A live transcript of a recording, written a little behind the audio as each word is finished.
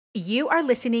You are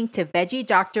listening to Veggie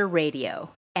Doctor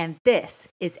Radio, and this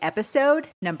is episode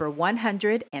number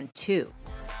 102.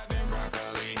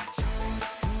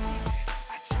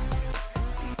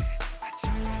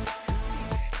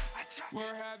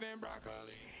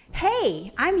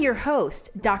 Hey, I'm your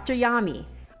host, Dr. Yami.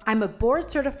 I'm a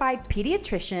board-certified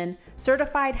pediatrician,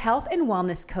 certified health and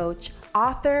wellness coach,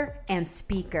 author, and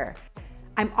speaker.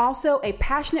 I'm also a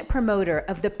passionate promoter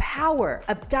of the power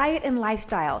of diet and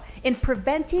lifestyle in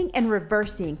preventing and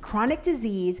reversing chronic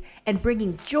disease and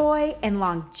bringing joy and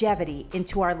longevity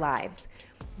into our lives.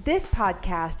 This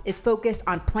podcast is focused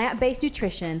on plant-based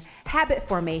nutrition, habit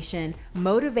formation,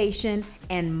 motivation,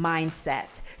 and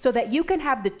mindset so that you can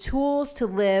have the tools to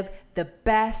live the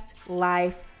best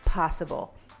life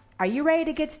possible. Are you ready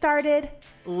to get started?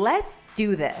 Let's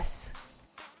do this.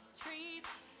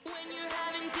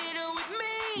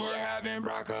 We're having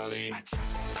broccoli.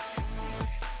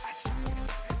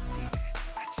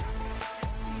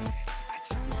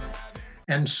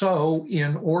 And so,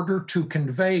 in order to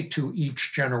convey to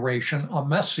each generation a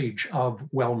message of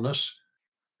wellness,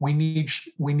 we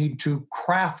need to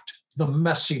craft the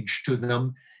message to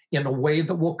them in a way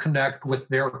that will connect with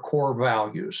their core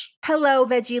values. Hello,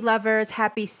 veggie lovers.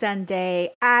 Happy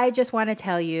Sunday. I just want to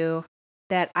tell you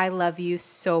that I love you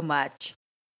so much.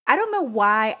 I don't know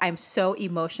why I'm so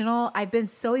emotional. I've been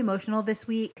so emotional this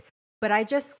week, but I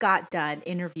just got done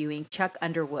interviewing Chuck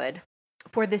Underwood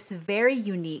for this very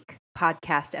unique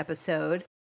podcast episode.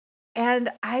 And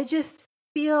I just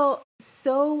feel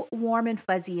so warm and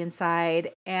fuzzy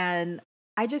inside. And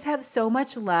I just have so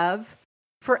much love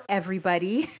for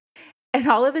everybody and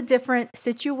all of the different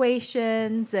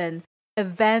situations and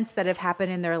events that have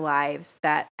happened in their lives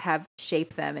that have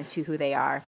shaped them into who they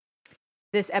are.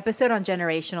 This episode on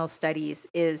generational studies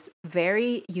is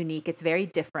very unique. It's very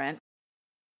different.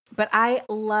 But I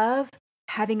love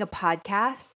having a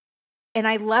podcast, and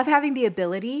I love having the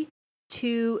ability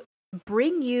to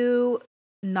bring you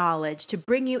knowledge, to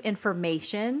bring you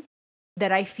information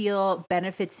that I feel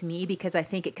benefits me because I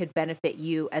think it could benefit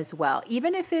you as well.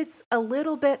 Even if it's a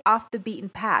little bit off the beaten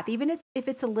path, even if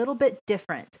it's a little bit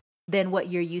different than what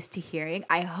you're used to hearing.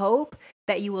 I hope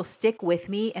that you will stick with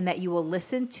me and that you will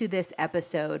listen to this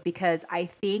episode because I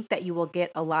think that you will get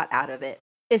a lot out of it.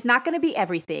 It's not going to be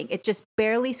everything. It just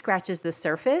barely scratches the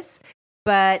surface,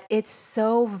 but it's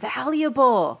so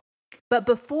valuable. But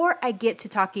before I get to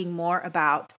talking more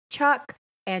about Chuck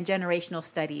and generational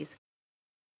studies,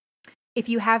 if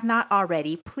you have not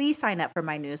already, please sign up for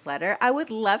my newsletter. I would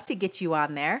love to get you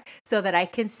on there so that I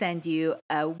can send you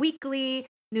a weekly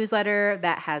newsletter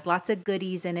that has lots of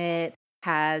goodies in it,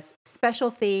 has special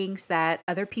things that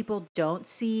other people don't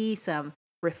see, some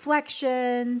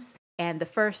reflections, and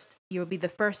you'll be the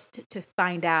first to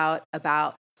find out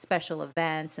about special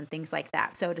events and things like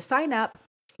that. So to sign up,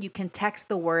 you can text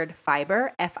the word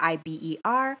fiber,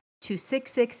 F-I-B-E-R, to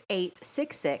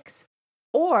 66866,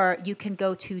 or you can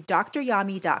go to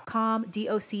dryami.com,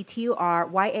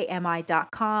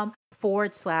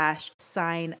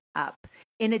 doctoryami.com/sign up.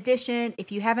 In addition,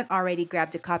 if you haven't already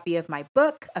grabbed a copy of my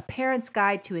book, A Parent's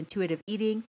Guide to Intuitive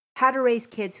Eating, How to Raise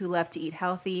Kids Who Love to Eat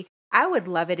Healthy, I would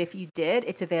love it if you did.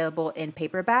 It's available in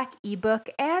paperback, ebook,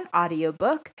 and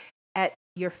audiobook at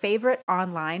your favorite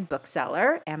online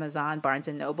bookseller, Amazon, Barnes &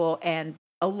 Noble, and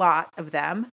a lot of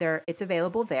them. It's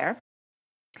available there.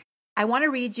 I want to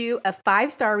read you a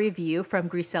 5-star review from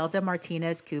Griselda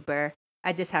Martinez Cooper.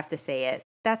 I just have to say it.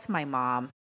 That's my mom.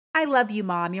 I love you,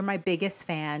 Mom. You're my biggest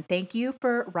fan. Thank you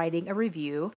for writing a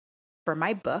review for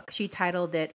my book. She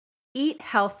titled it, Eat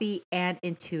Healthy and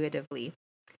Intuitively.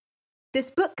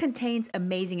 This book contains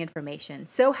amazing information.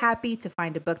 So happy to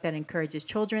find a book that encourages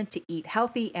children to eat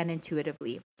healthy and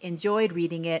intuitively. Enjoyed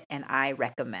reading it, and I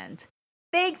recommend.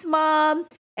 Thanks, Mom.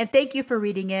 And thank you for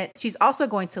reading it. She's also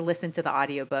going to listen to the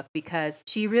audiobook because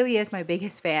she really is my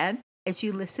biggest fan, and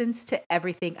she listens to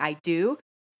everything I do.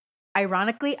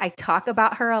 Ironically, I talk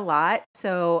about her a lot,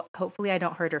 so hopefully I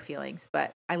don't hurt her feelings,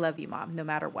 but I love you, Mom, no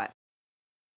matter what.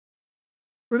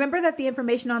 Remember that the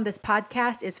information on this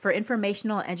podcast is for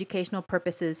informational and educational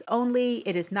purposes only.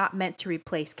 It is not meant to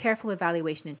replace careful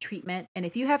evaluation and treatment. And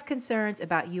if you have concerns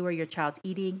about you or your child's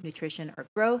eating, nutrition, or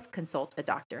growth, consult a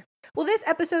doctor. Well, this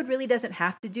episode really doesn't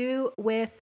have to do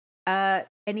with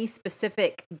any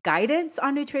specific guidance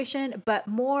on nutrition, but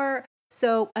more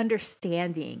so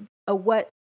understanding of what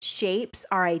shapes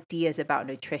our ideas about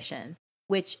nutrition,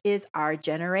 which is our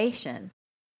generation.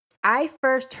 I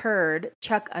first heard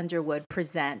Chuck Underwood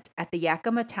present at the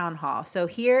Yakima Town Hall. So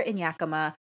here in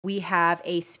Yakima, we have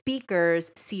a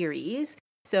speakers series.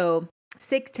 So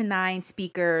 6 to 9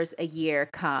 speakers a year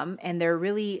come, and they're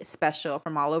really special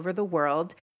from all over the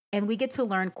world. and we get to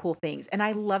learn cool things. And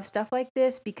I love stuff like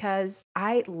this because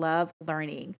I love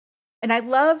learning. And I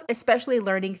love especially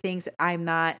learning things that I'm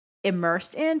not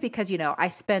immersed in because, I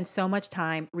spend so much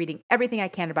time reading everything I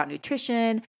can about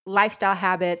nutrition, lifestyle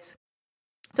habits.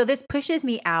 So this pushes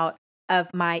me out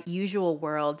of my usual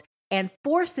world and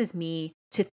forces me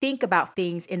to think about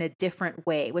things in a different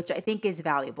way, which I think is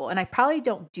valuable. And I probably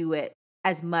don't do it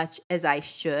as much as I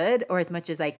should or as much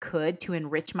as I could to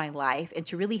enrich my life and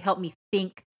to really help me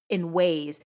think in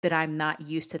ways that I'm not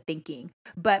used to thinking.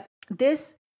 But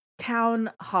this town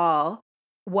hall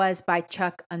was by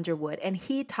Chuck Underwood, and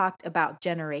he talked about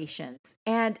generations,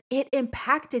 and it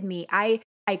impacted me. I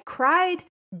cried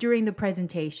during the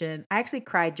presentation. I actually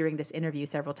cried during this interview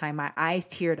several times. My eyes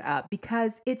teared up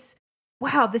because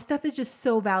wow, this stuff is just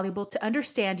so valuable to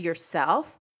understand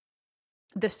yourself,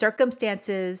 the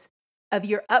circumstances of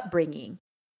your upbringing,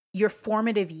 your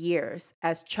formative years,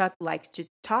 as Chuck likes to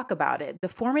talk about it. The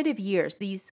formative years,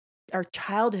 these are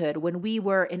childhood when we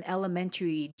were in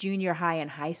elementary, junior high, and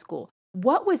high school.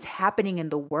 What was happening in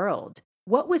the world?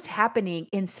 What was happening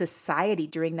in society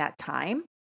during that time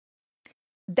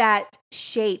that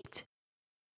shaped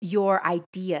your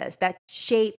ideas, that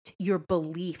shaped your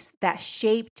beliefs, that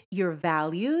shaped your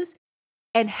values?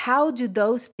 And how do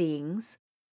those things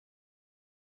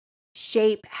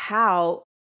shape how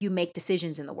you make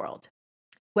decisions in the world?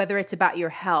 Whether it's about your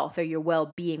health or your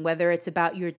well being, whether it's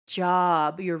about your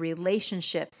job, your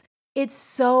relationships, it's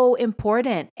so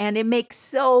important and it makes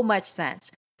so much sense.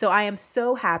 So I am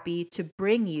so happy to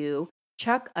bring you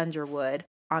Chuck Underwood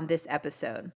on this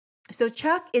episode. So,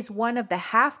 Chuck is one of the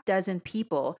half dozen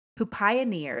people who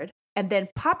pioneered and then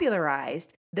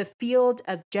popularized the field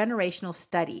of generational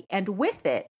study, and with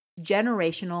it,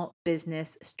 generational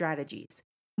business strategies.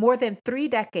 More than 3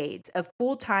 decades of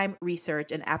full time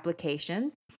research and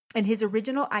applications, and his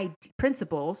original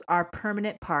principles are a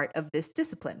permanent part of this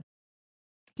discipline.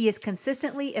 He is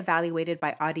consistently evaluated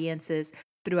by audiences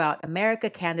throughout America,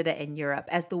 Canada, and Europe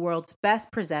as the world's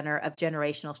best presenter of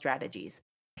generational strategies.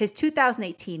 His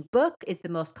 2018 book is the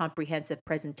most comprehensive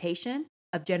presentation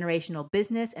of generational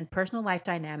business and personal life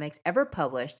dynamics ever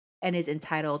published and is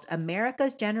entitled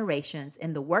America's Generations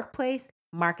in the Workplace,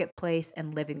 Marketplace,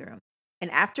 and Living Room.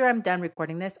 And after I'm done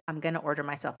recording this, I'm going to order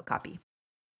myself a copy.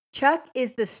 Chuck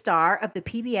is the star of the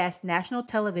PBS national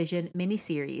television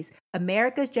miniseries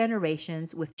America's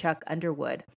Generations with Chuck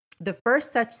Underwood, the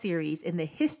first such series in the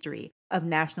history of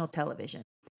national television.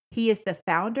 He is the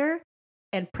founder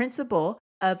and principal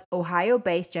of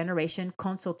Ohio-based generation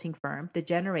consulting firm, The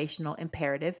Generational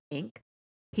Imperative, Inc.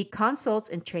 He consults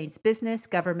and trains business,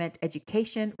 government,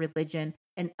 education, religion,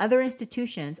 and other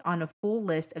institutions on a full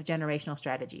list of generational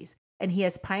strategies. And he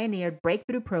has pioneered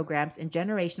breakthrough programs in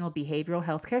generational behavioral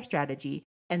healthcare strategy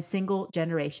and single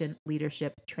generation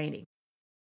leadership training.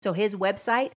 So his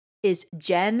website is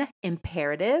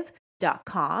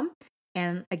genimperative.com.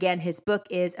 And again, his book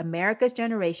is America's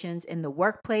Generations in the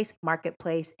Workplace,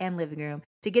 Marketplace, and Living Room.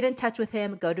 To get in touch with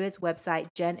him, go to his website,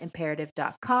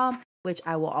 genimperative.com, which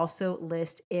I will also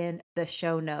list in the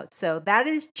show notes. So that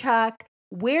is Chuck.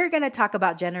 We're going to talk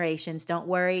about generations. Don't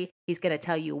worry. He's going to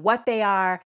tell you what they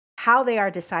are, how they are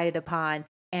decided upon,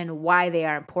 and why they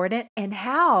are important, and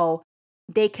how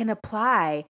they can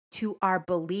apply to our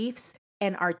beliefs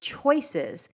and our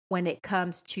choices when it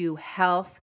comes to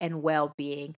health and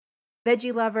well-being.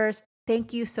 Veggie lovers,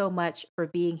 thank you so much for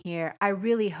being here. I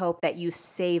really hope that you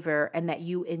savor and that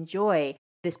you enjoy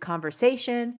this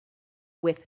conversation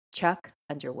with Chuck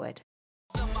Underwood.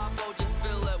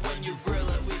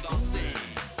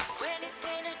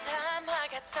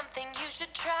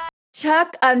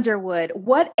 Chuck Underwood,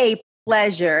 what a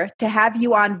pleasure to have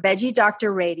you on Veggie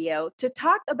Doctor Radio to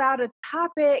talk about a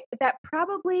topic that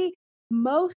probably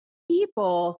most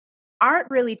people aren't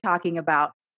really talking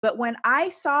about. But when I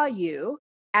saw you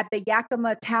at the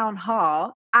Yakima Town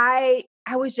Hall, I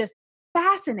was just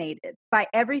fascinated by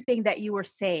everything that you were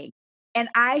saying. And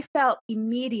I felt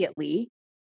immediately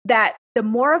that the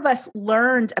more of us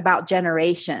learned about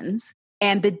generations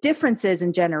and the differences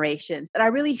in generations, that I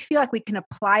really feel like we can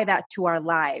apply that to our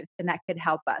lives and that could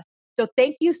help us. So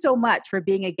thank you so much for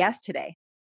being a guest today.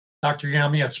 Dr.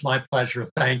 Yami, it's my pleasure.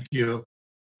 Thank you.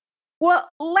 Well,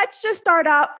 let's just start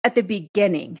out at the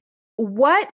beginning.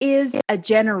 What is a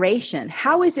generation?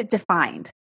 How is it defined?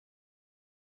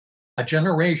 A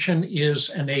generation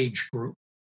is an age group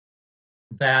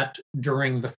that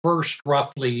during the first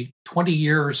roughly 20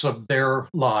 years of their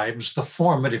lives, the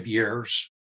formative years,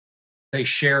 they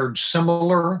shared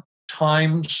similar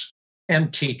times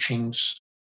and teachings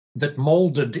that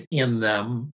molded in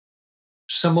them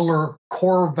similar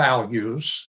core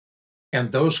values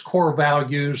And those core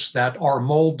values that are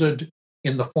molded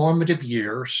in the formative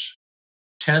years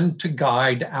tend to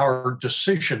guide our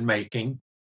decision making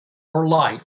for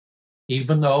life,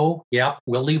 even though, yeah,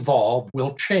 we'll evolve,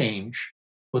 we'll change,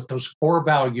 but those core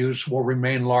values will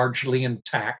remain largely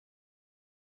intact.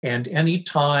 And any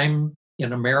time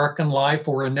in American life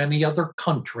or in any other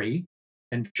country,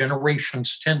 and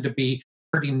generations tend to be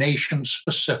pretty nation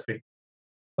specific,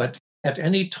 but at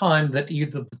any time that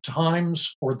either the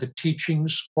times or the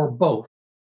teachings or both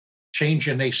change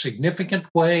in a significant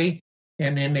way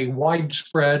and in a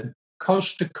widespread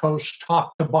coast to coast,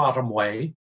 top to bottom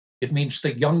way, it means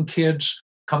that young kids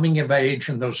coming of age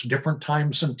in those different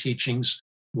times and teachings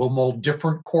will mold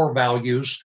different core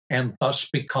values and thus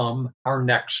become our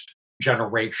next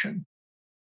generation.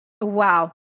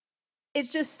 Wow. It's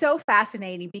just so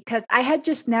fascinating because I had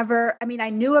just never, I mean, I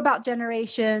knew about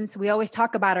generations. We always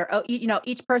talk about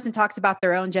each person talks about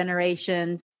their own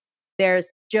generations.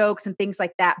 There's jokes and things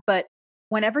like that. But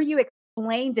whenever you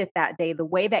explained it that day, the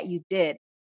way that you did,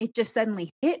 it just suddenly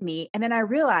hit me. And then I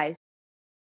realized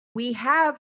we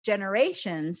have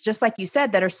generations, just like you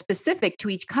said, that are specific to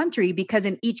each country because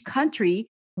in each country,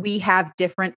 we have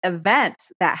different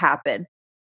events that happen.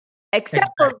 Except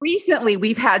Exactly. for recently,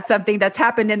 we've had something that's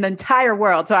happened in the entire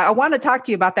world. So I want to talk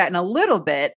to you about that in a little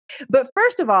bit. But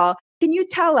first of all, can you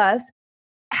tell us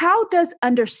how does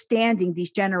understanding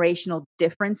these generational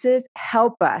differences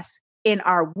help us in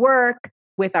our work,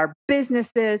 with our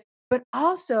businesses, but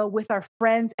also with our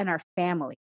friends and our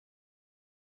family?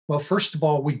 Well, first of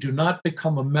all, we do not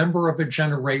become a member of a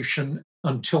generation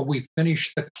until we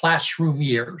finish the classroom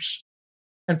years.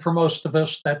 And for most of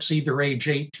us, that's either age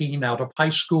 18 out of high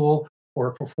school, or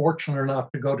if we're fortunate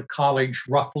enough to go to college,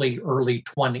 roughly early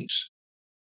 20s.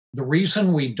 The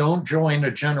reason we don't join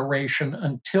a generation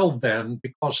until then,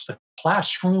 because the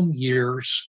classroom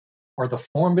years are the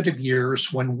formative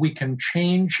years when we can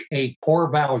change a core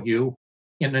value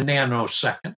in a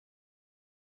nanosecond.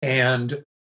 And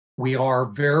we are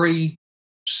very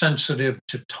sensitive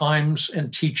to times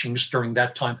and teachings during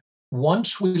that time.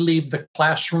 Once we leave the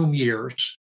classroom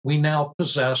years, we now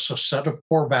possess a set of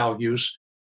core values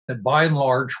that by and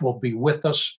large will be with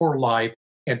us for life.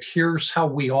 And here's how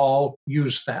we all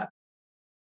use that.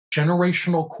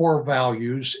 Generational core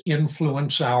values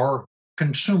influence our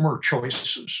consumer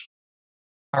choices,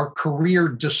 our career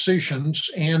decisions,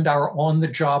 and our on the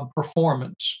job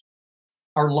performance,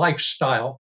 our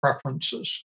lifestyle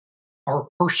preferences, our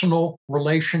personal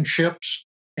relationships,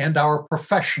 and our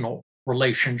professional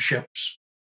relationships.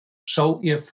 So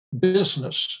if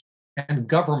business and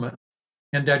government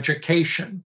and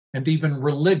education and even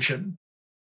religion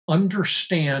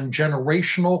understand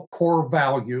generational core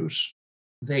values,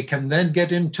 they can then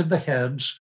get into the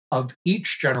heads of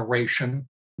each generation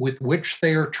with which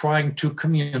they are trying to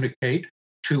communicate,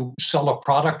 to sell a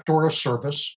product or a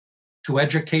service, to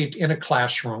educate in a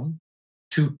classroom,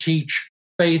 to teach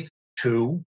faith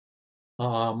to,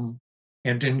 and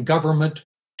in government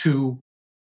to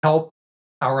help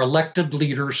our elected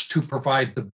leaders to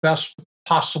provide the best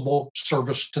possible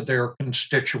service to their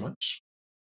constituents.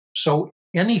 So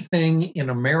anything in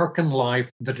American life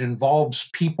that involves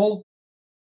people,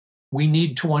 we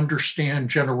need to understand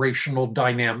generational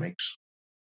dynamics.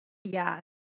 Yeah,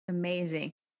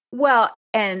 amazing. Well,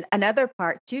 and another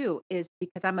part too is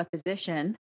because I'm a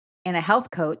physician and a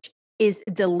health coach, is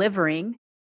delivering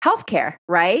healthcare,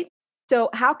 right? So,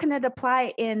 how can it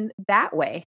apply in that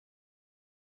way?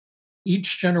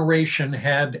 Each generation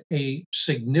had a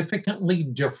significantly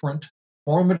different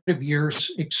formative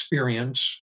years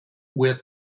experience with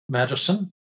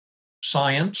medicine,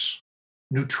 science,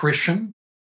 nutrition,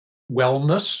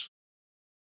 wellness.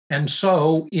 And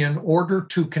so, in order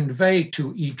to convey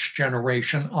to each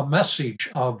generation a message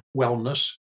of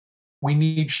wellness, we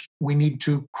need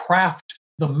to craft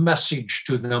the message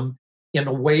to them in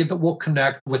a way that will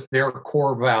connect with their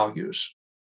core values.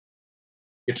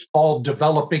 It's called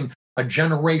developing a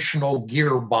generational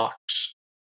gearbox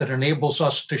that enables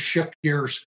us to shift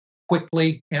gears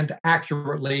quickly and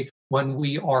accurately when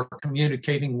we are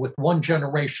communicating with one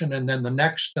generation and then the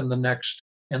next and the next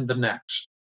and the next.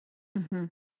 Mhm.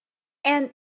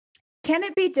 And can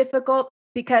it be difficult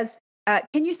because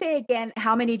can you say again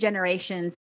how many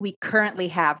generations we currently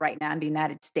have right now in the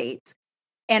United States?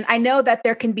 And I know that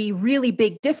there can be really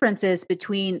big differences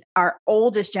between our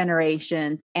oldest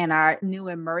generations and our new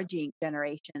emerging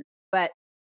generation. But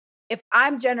if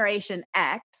I'm Generation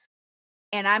X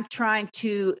and I'm trying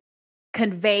to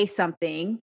convey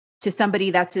something to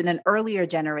somebody that's in an earlier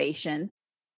generation,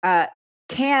 uh,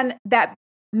 can that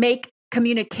make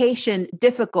communication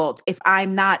difficult if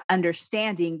I'm not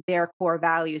understanding their core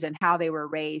values and how they were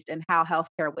raised and how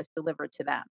healthcare was delivered to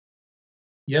them.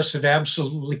 Yes, it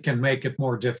absolutely can make it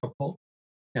more difficult.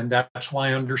 And that's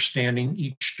why understanding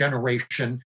each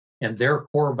generation and their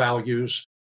core values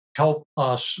help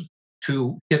us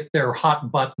to hit their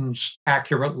hot buttons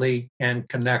accurately and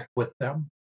connect with them.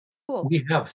 Cool. We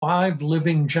have 5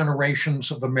 living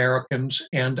generations of Americans,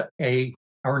 and a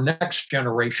our next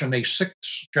generation, a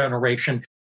 6th generation,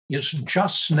 is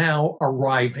just now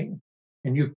arriving.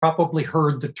 And you've probably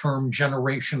heard the term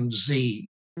Generation Z.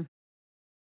 Mm.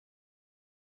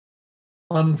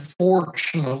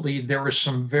 Unfortunately, there is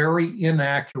some very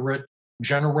inaccurate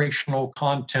generational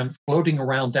content floating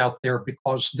around out there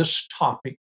because this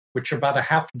topic, which about a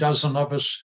half dozen of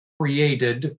us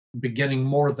created beginning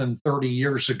more than 30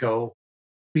 years ago,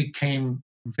 became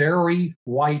very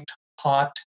white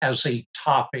hot as a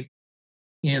topic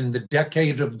in the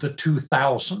decade of the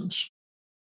 2000s.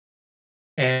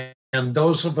 And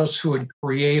those of us who had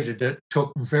created it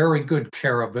took very good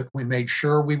care of it. We made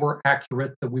sure we were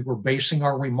accurate, that we were basing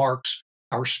our remarks,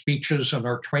 our speeches, and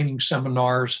our training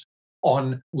seminars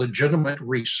on legitimate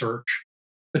research.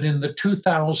 But in the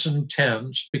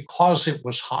 2010s, because it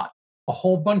was hot, a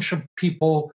whole bunch of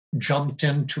people jumped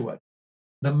into it.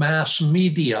 The mass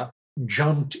media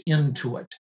jumped into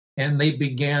it, and they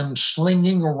began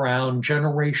slinging around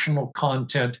generational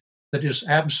content that is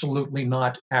absolutely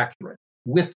not accurate.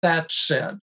 With that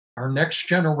said, our next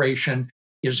generation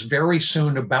is very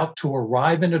soon about to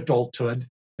arrive in adulthood.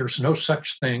 There's no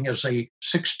such thing as a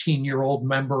 16-year-old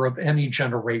member of any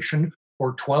generation,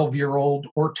 or 12-year-old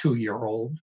or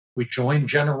 2-year-old. We join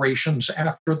generations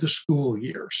after the school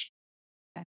years.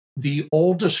 The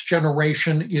oldest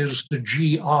generation is the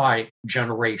GI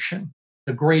generation,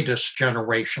 the greatest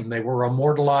generation. They were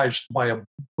immortalized by a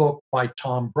book by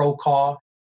Tom Brokaw.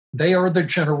 They are the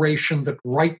generation that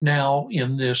right now,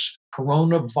 in this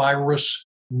coronavirus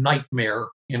nightmare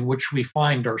in which we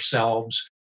find ourselves,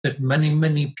 that many,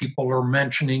 many people are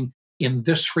mentioning in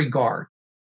this regard.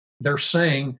 They're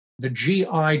saying the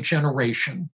GI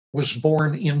generation was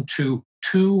born into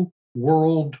 2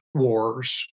 world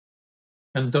wars,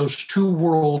 and those 2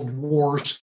 world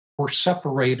wars were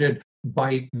separated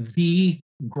by the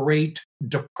Great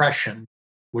Depression,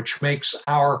 which makes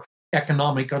our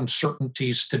economic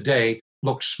uncertainties today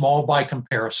look small by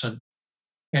comparison.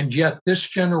 And yet, this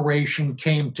generation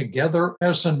came together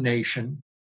as a nation.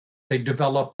 They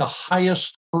developed the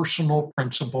highest personal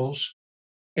principles.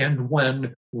 And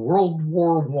when World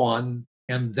War I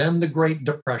and then the Great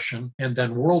Depression and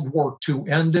then World War II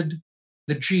ended,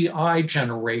 the GI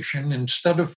generation,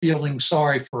 instead of feeling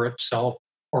sorry for itself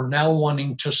or now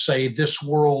wanting to say, this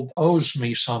world owes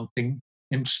me something,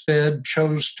 instead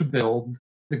chose to build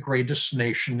the greatest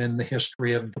nation in the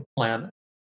history of the planet.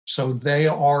 So they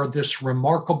are this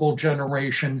remarkable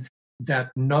generation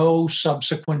that no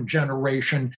subsequent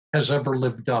generation has ever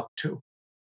lived up to.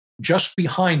 Just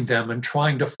behind them and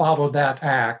trying to follow that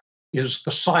act is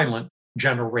the silent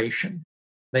generation.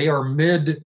 They are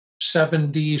mid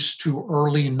 70s to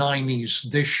early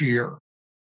 90s this year.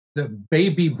 The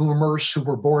baby boomers who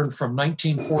were born from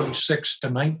 1946 to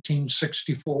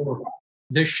 1964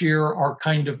 this year are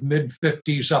kind of mid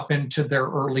 50s up into their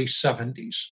early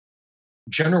 70s.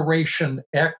 Generation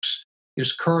X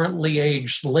is currently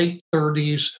aged late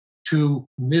 30s to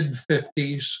mid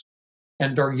 50s.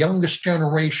 And our youngest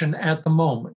generation at the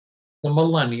moment, the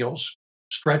millennials,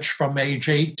 stretch from age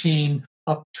 18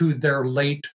 up to their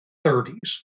late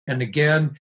 30s. And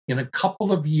again, in a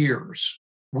couple of years,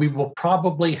 we will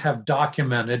probably have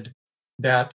documented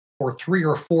that for 3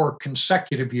 or 4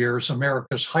 consecutive years,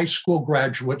 America's high school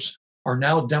graduates are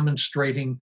now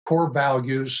demonstrating core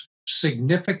values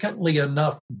significantly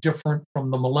enough different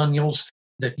from the millennials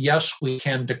that, yes, we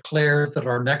can declare that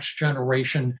our next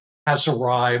generation has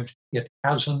arrived. It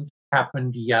hasn't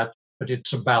happened yet, but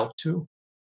it's about to.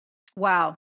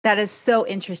 Wow, that is so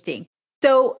interesting.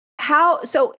 So how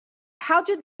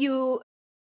did you,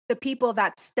 the people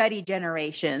that study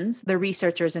generations, the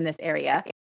researchers in this area,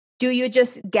 do you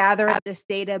just gather this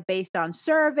data based on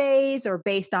surveys or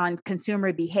based on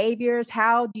consumer behaviors?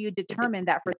 How do you determine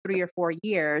that for 3 or 4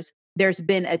 years there's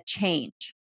been a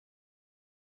change?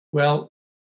 Well,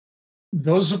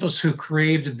 those of us who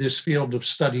created this field of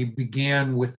study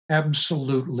began with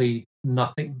absolutely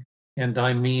nothing. And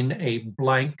I mean a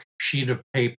blank sheet of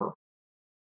paper.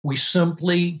 We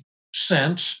simply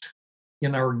sensed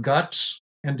in our guts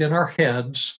and in our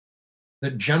heads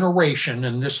that generation,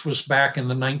 and this was back in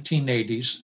the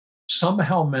 1980s,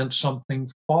 somehow meant something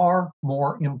far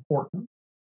more important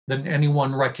than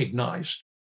anyone recognized.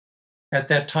 At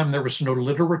that time, there was no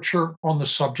literature on the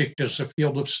subject as a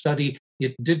field of study.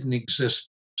 It didn't exist.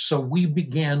 So we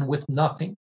began with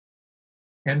nothing.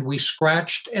 And we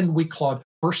scratched and we clawed,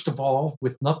 first of all,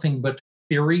 with nothing but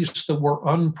theories that were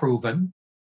unproven.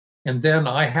 And then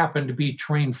I happened to be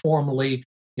trained formally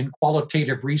in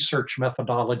qualitative research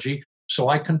methodology. So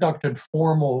I conducted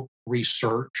formal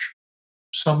research.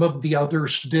 Some of the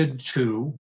others did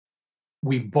too.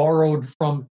 We borrowed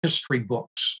from history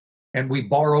books and we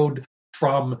borrowed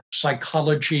from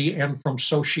psychology and from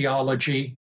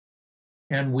sociology.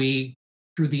 And we,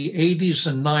 through the 80s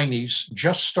and 90s,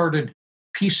 just started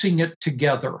piecing it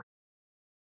together.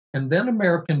 And then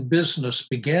American business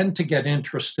began to get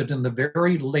interested in the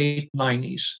very late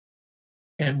 90s.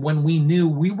 And when we knew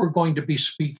we were going to be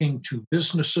speaking to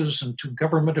businesses and to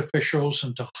government officials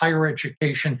and to higher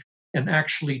education and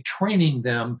actually training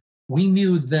them, we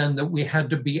knew then that we had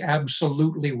to be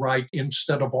absolutely right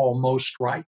instead of almost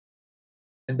right.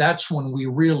 And that's when we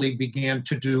really began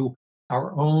to do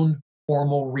our own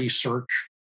formal research.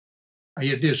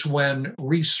 It is when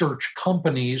research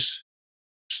companies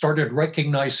started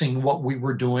recognizing what we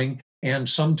were doing, and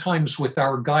sometimes with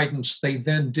our guidance, they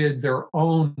then did their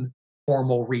own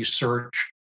formal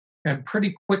research. And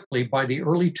pretty quickly, by the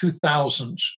early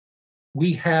 2000s,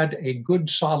 we had a good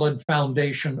solid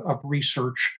foundation of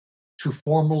research to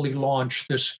formally launch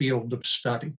this field of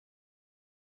study.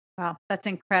 Wow, that's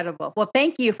incredible. Well,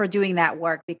 thank you for doing that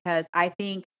work because I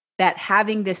think that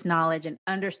having this knowledge and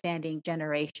understanding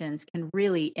generations can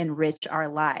really enrich our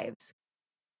lives.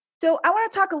 So, I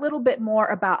want to talk a little bit more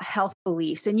about health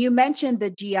beliefs. And you mentioned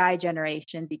the GI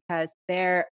generation because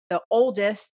they're the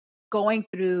oldest going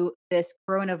through this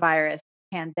coronavirus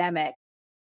pandemic.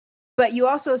 But you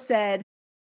also said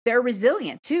they're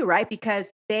resilient too, right?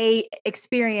 Because they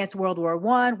experienced World War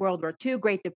One, World War Two,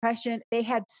 Great Depression. They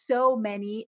had so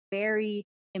many very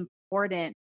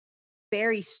important,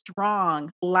 very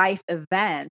strong life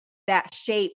events that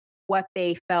shaped what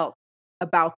they felt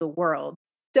about the world.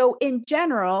 So, in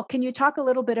general, can you talk a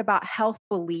little bit about health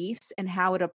beliefs and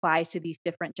how it applies to these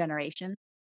different generations?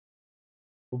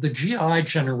 Well, the GI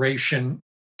generation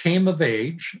came of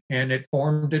age and it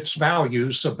formed its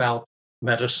values about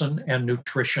medicine and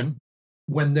nutrition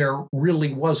when there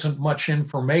really wasn't much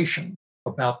information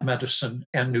about medicine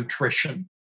and nutrition.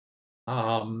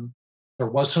 Um, there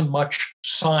wasn't much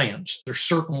science. There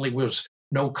certainly was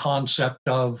no concept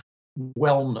of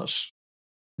wellness.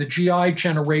 The GI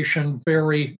generation,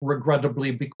 very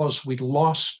regrettably, because we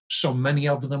lost so many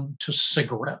of them to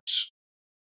cigarettes,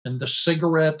 and the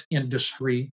cigarette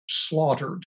industry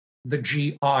slaughtered the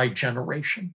GI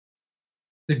generation.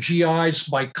 The GIs,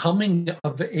 by coming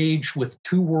of age with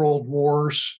two world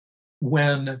wars,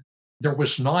 when there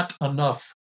was not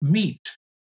enough meat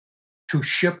to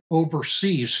ship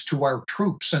overseas to our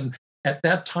troops. And at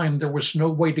that time, there was no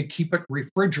way to keep it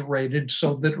refrigerated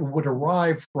so that it would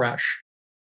arrive fresh.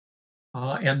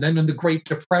 And then in the Great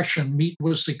Depression, meat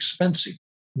was expensive.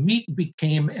 Meat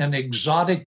became an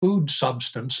exotic food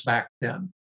substance back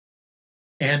then.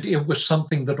 And it was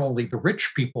something that only the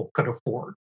rich people could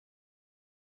afford.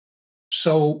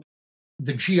 So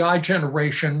the GI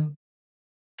generation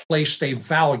placed a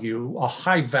value, a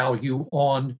high value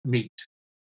on meat,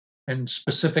 and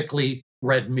specifically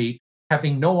red meat,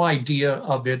 having no idea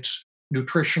of its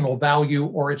nutritional value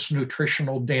or its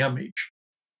nutritional damage.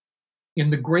 In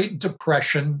the Great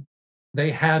Depression,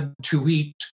 they had to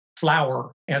eat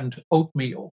flour and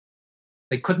oatmeal.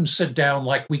 They couldn't sit down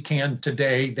like we can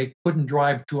today. They couldn't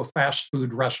drive to a fast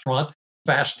food restaurant.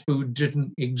 Fast food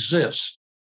didn't exist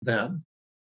then.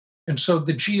 And so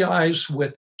the GIs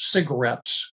with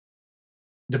cigarettes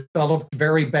developed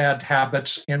very bad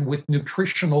habits, and with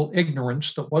nutritional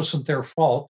ignorance that wasn't their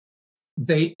fault,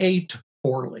 they ate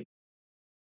poorly.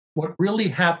 What really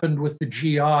happened with the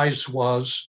GIs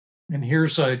was, and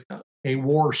here's a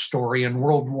war story in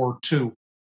World War II,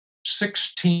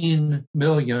 16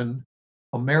 million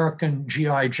American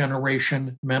GI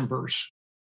generation members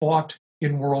fought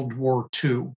in World War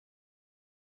II.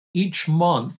 Each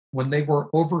month, when they were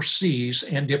overseas,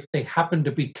 and if they happened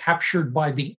to be captured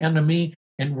by the enemy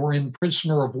and were in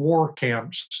prisoner of war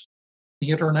camps, the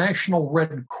International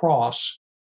Red Cross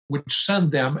would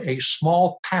send them a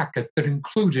small packet that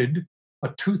included a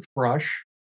toothbrush,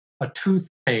 a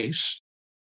toothpaste,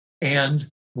 and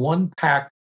one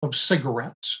pack of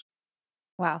cigarettes.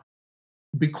 Wow.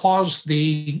 Because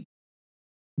the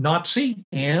Nazi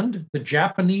and the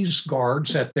Japanese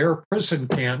guards at their prison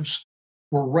camps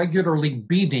were regularly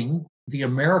beating the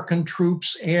American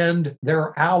troops and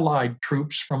their allied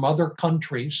troops from other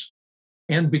countries.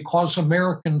 And because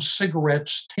American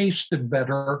cigarettes tasted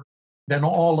better than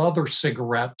all other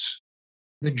cigarettes,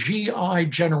 the GI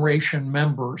generation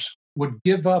members would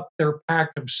give up their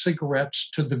pack of cigarettes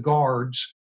to the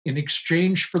guards in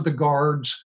exchange for the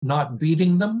guards not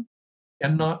beating them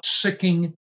and not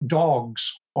sicking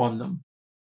dogs on them.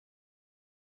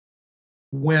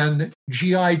 When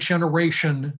GI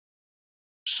generation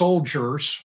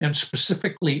soldiers, and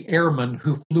specifically airmen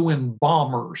who flew in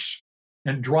bombers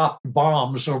and dropped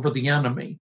bombs over the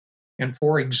enemy, and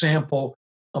for example,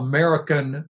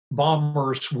 American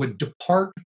bombers would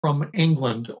depart from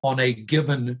England on a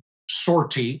given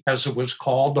sortie, as it was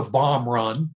called, a bomb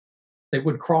run. They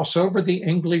would cross over the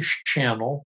English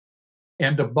Channel,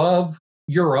 and above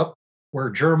Europe, where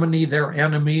Germany, their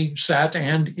enemy, sat,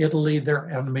 and Italy, their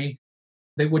enemy,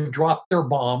 they would drop their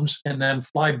bombs and then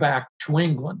fly back to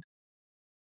England.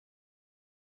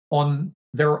 On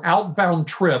their outbound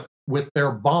trip with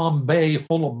their bomb bay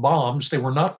full of bombs, they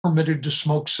were not permitted to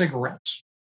smoke cigarettes.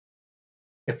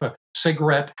 If a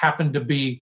cigarette happened to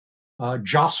be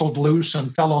jostled loose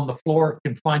and fell on the floor, it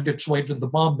could find its way to the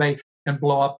bomb bay and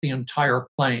blow up the entire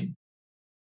plane.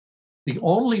 The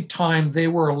only time they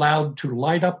were allowed to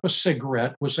light up a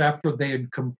cigarette was after they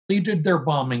had completed their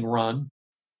bombing run,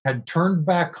 had turned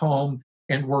back home,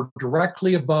 and were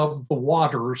directly above the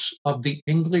waters of the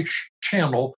English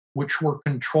Channel, which were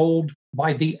controlled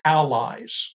by the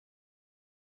Allies.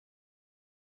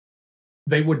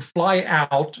 They would fly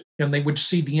out and they would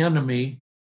see the enemy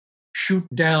shoot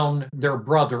down their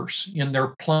brothers in their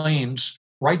planes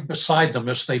right beside them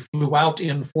as they flew out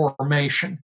in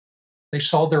formation. They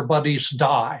saw their buddies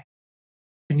die.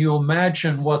 Can you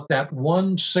imagine what that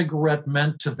one cigarette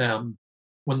meant to them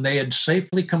when they had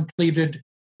safely completed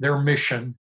their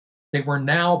mission? They were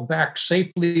now back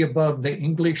safely above the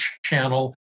English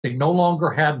Channel. They no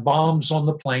longer had bombs on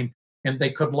the plane, and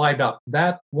they could light up.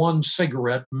 That one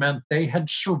cigarette meant they had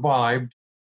survived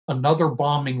another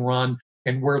bombing run,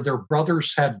 and where their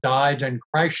brothers had died and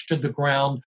crashed to the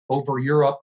ground over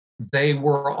Europe, they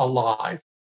were alive.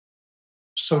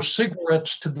 So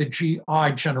cigarettes to the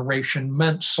GI generation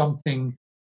meant something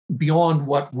beyond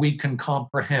what we can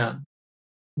comprehend.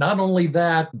 Not only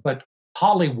that, but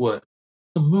Hollywood,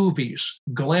 the movies,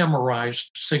 glamorized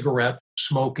cigarette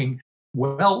smoking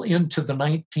well into the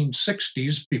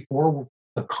 1960s, before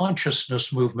the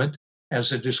consciousness movement,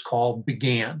 as it is called,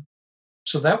 began.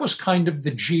 So that was kind of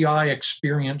the GI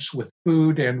experience with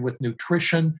food and with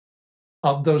nutrition.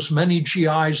 Of those many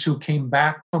GIs who came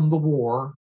back from the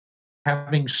war,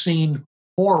 having seen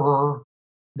horror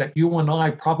that you and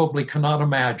I probably cannot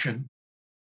imagine,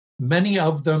 many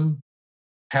of them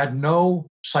had no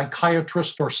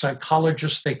psychiatrist or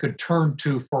psychologist they could turn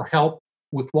to for help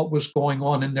with what was going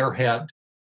on in their head.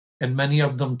 And many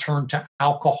of them turned to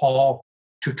alcohol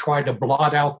to try to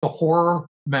blot out the horror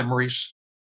memories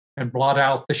and blot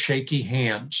out the shaky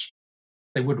hands.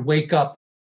 They would wake up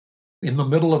in the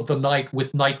middle of the night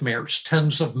with nightmares,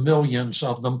 tens of millions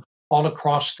of them all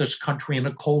across this country in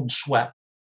a cold sweat.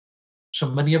 So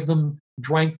many of them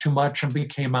drank too much and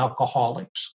became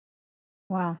alcoholics.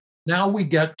 Wow. Now we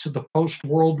get to the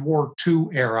post-World War II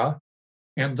era,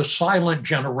 and the silent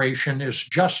generation is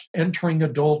just entering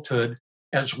adulthood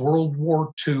as World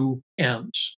War II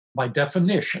ends. By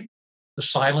definition, the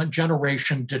silent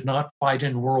generation did not fight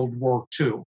in World War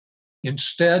II.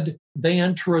 Instead, they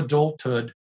enter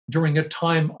adulthood during a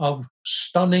time of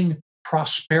stunning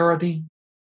prosperity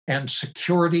and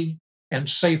security and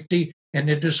safety, and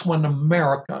it is when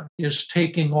America is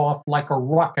taking off like a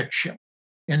rocket ship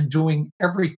and doing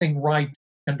everything right,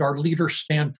 and our leaders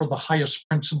stand for the highest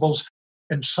principles.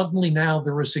 And suddenly now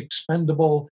there is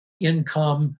expendable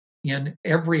income in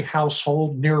every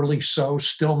household, nearly so,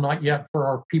 still not yet for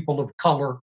our people of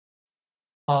color.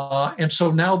 And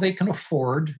so now they can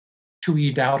afford to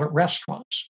eat out at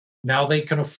restaurants. Now they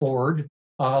can afford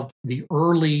the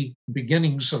early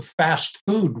beginnings of fast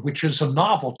food, which is a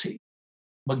novelty.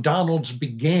 McDonald's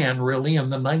began really in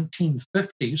the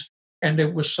 1950s, and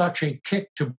it was such a kick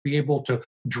to be able to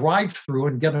drive through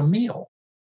and get a meal.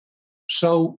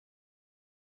 So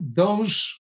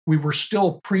we were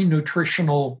still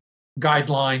pre-nutritional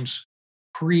guidelines,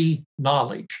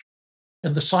 pre-knowledge.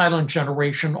 And the silent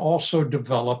generation also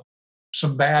developed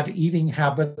some bad eating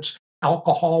habits.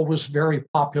 Alcohol was very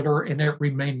popular and it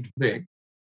remained big.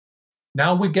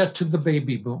 Now we get to the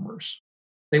baby boomers.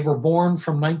 They were born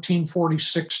from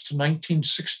 1946 to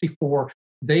 1964.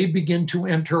 They begin to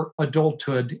enter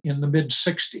adulthood in the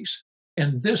mid-60s.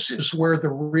 And this is where the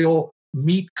real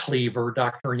meat cleaver,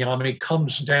 Dr. Yami,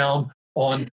 comes down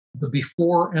on the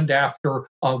before and after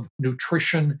of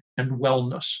nutrition and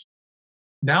wellness.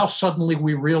 Now suddenly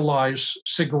we realize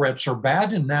cigarettes are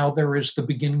bad, and now there is the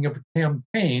beginning of a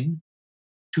campaign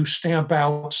to stamp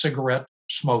out cigarette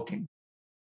smoking.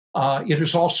 It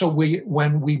is also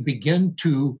when we begin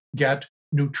to get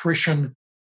nutrition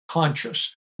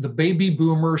conscious. The baby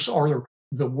boomers are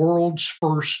the world's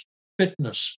first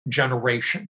fitness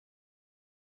generation.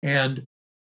 And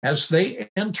as they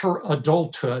enter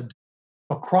adulthood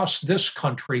across this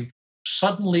country,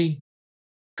 suddenly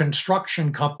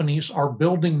construction companies are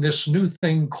building this new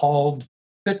thing called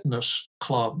fitness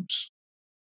clubs.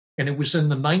 And it was in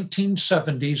the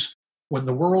 1970s when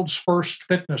the world's first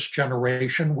fitness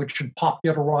generation, which had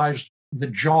popularized the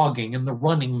jogging and the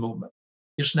running movement,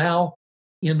 is now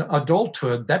in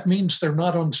adulthood. That means they're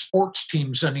not on sports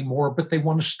teams anymore, but they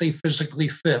want to stay physically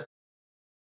fit.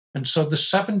 And so the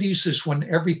 70s is when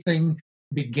everything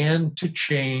began to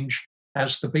change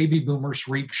as the baby boomers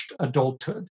reached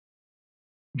adulthood.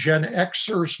 Gen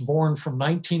Xers born from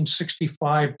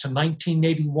 1965 to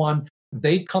 1981,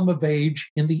 they come of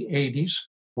age in the 80s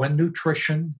when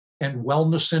nutrition and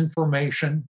wellness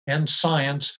information and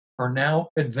science are now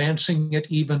advancing it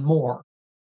even more.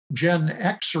 Gen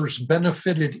Xers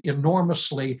benefited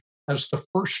enormously as the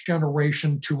first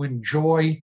generation to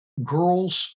enjoy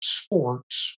girls'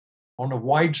 sports on a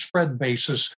widespread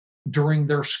basis during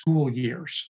their school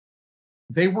years.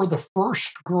 They were the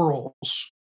first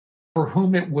girls for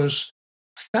whom it was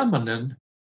feminine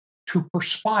to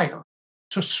perspire,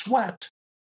 to sweat.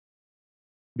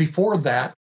 Before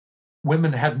that,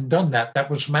 women hadn't done that. That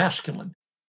was masculine.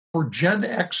 For Gen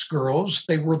X girls,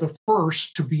 they were the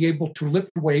first to be able to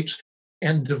lift weights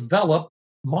and develop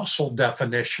muscle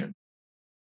definition.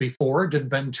 Before, it had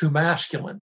been too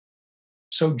masculine.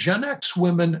 So Gen X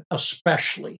women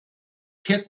especially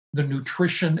hit the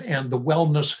nutrition and the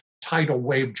wellness tidal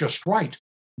wave just right.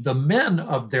 The men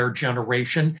of their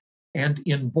generation and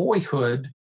in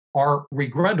boyhood are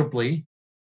regrettably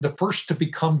the first to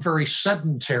become very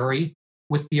sedentary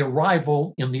with the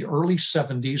arrival in the early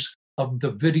 70s of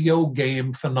the video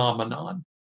game phenomenon.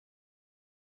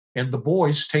 And the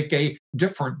boys take a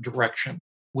different direction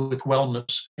with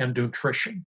wellness and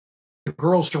nutrition. The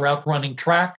girls are out running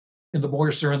track, and the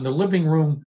boys are in the living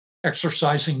room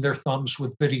exercising their thumbs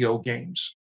with video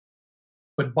games.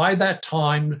 But by that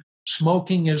time,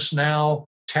 smoking is now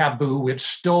taboo. It's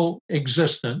still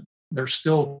existent. There's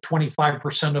still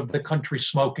 25% of the country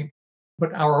smoking,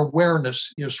 but our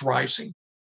awareness is rising.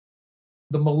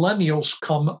 The millennials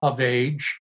come of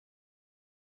age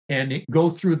and go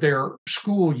through their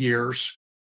school years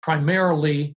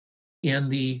primarily in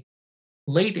the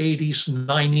late 80s,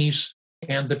 90s,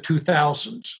 and the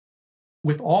 2000s.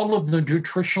 With all of the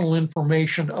nutritional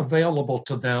information available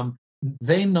to them,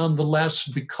 they nonetheless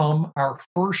become our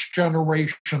first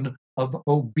generation of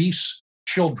obese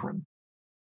children.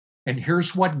 And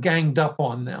here's what ganged up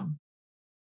on them.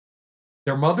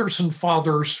 Their mothers and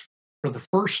fathers, for the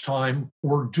first time,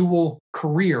 were dual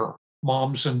career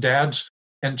moms and dads,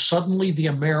 and suddenly the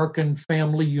American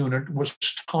family unit was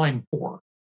time poor.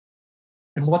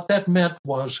 And what that meant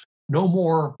was no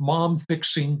more mom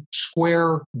fixing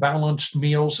square, balanced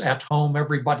meals at home.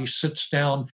 Everybody sits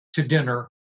down to dinner.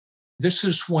 This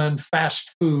is when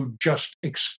fast food just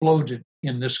exploded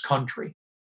in this country.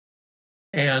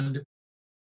 And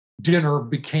dinner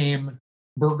became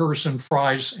burgers and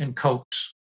fries and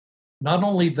Cokes. Not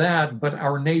only that, but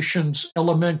our nation's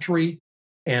elementary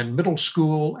and middle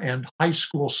school and high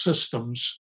school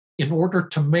systems, in order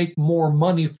to make more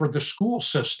money for the school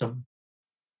system,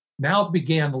 now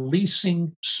began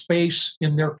leasing space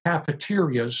in their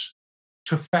cafeterias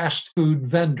to fast food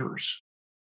vendors.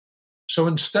 So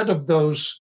instead of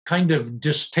those kind of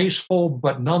distasteful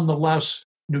but nonetheless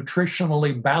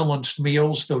nutritionally balanced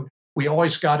meals that we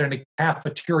always got in a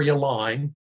cafeteria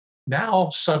line, now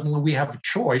suddenly we have a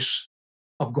choice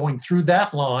of going through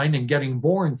that line and getting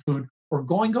boring food or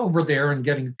going over there and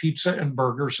getting pizza and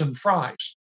burgers and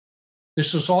fries.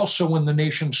 This is also when the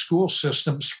nation's school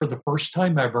systems, for the first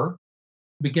time ever,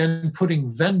 began putting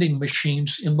vending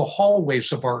machines in the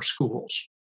hallways of our schools.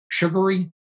 Sugary,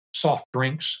 soft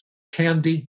drinks,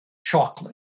 candy,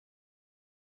 chocolate.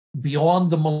 Beyond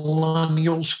the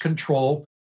millennials' control,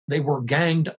 they were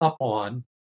ganged up on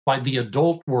by the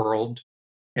adult world,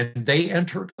 and they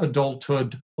entered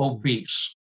adulthood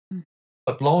obese.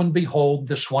 But lo and behold,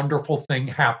 this wonderful thing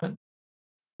happened.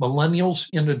 Millennials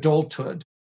in adulthood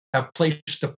have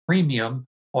placed a premium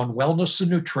on wellness and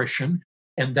nutrition,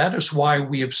 and that is why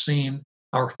we have seen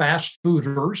our fast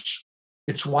fooders.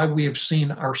 It's why we have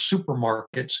seen our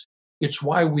supermarkets. It's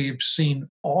why we've seen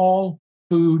all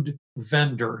food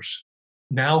vendors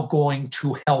now going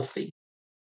to healthy.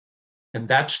 And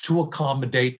that's to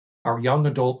accommodate our young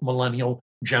adult millennial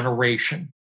generation.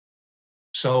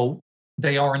 So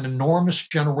they are an enormous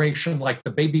generation like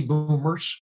the baby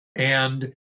boomers.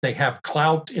 and they have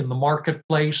clout in the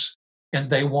marketplace, and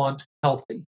they want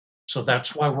healthy. So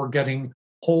that's why we're getting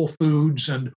Whole Foods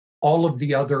and all of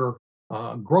the other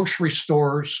grocery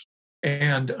stores.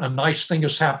 And a nice thing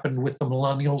has happened with the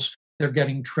millennials. They're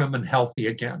getting trim and healthy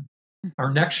again.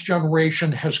 Our next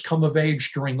generation has come of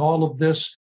age during all of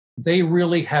this. They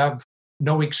really have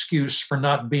no excuse for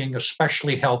not being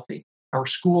especially healthy. Our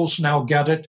schools now get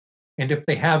it. And if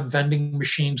they have vending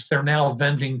machines, they're now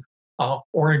vending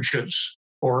oranges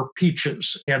or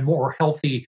peaches and more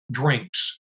healthy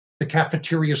drinks. The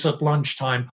cafeterias at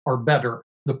lunchtime are better.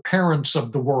 The parents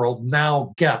of the world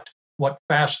now get what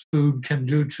fast food can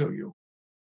do to you.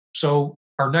 So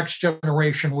our next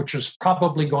generation, which is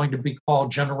probably going to be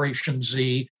called Generation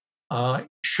Z,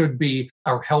 should be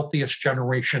our healthiest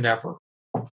generation ever.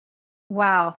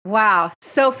 Wow. Wow.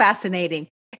 So fascinating.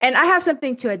 And I have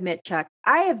something to admit, Chuck.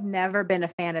 I have never been a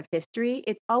fan of history.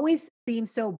 It always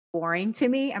seems so boring to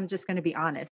me. I'm just going to be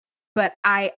honest. But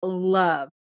I love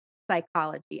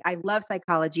psychology. I love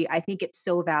psychology. I think it's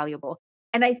so valuable.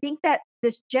 And I think that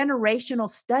this generational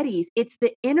studies, it's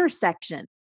the intersection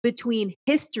between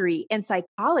history and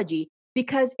psychology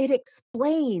because it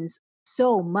explains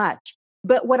so much.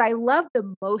 But what I love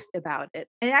the most about it,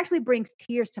 and it actually brings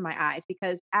tears to my eyes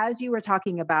because as you were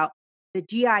talking about the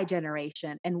GI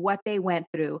generation and what they went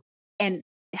through and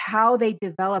how they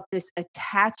developed this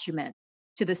attachment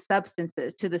to the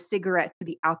substances, to the cigarette, to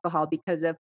the alcohol because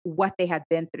of what they had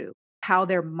been through, how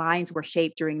their minds were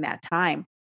shaped during that time.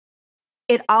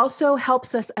 It also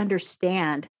helps us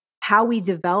understand how we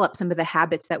develop some of the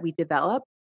habits that we develop.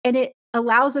 And it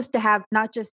allows us to have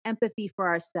not just empathy for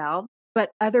ourselves, but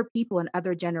other people and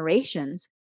other generations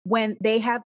when they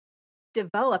have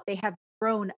developed, they have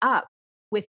grown up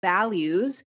with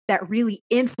values that really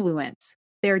influence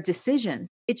their decisions.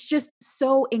 It's just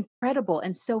so incredible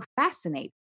and so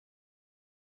fascinating.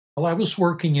 Well, I was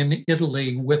working in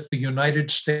Italy with the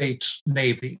United States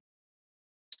Navy,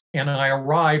 and I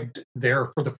arrived there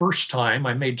for the first time.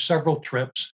 I made several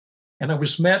trips, and I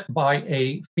was met by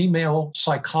a female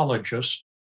psychologist.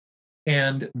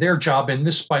 And their job, and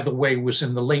this, by the way, was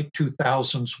in the late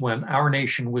 2000s when our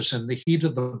nation was in the heat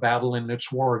of the battle in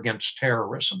its war against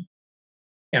terrorism.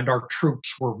 And our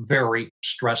troops were very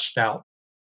stressed out.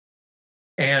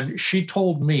 And she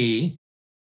told me,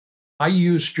 I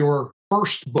used your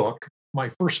first book. My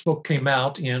first book came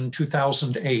out in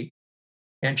 2008.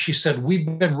 And she said,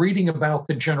 we've been reading about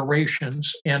the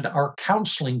generations, and our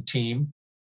counseling team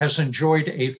has enjoyed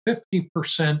a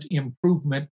 50%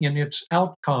 improvement in its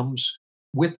outcomes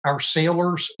with our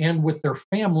sailors and with their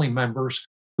family members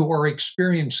who are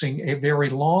experiencing a very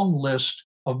long list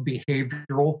of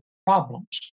behavioral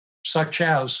problems, such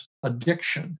as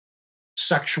addiction,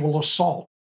 sexual assault,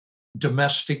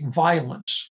 domestic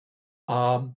violence,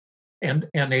 and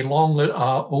a long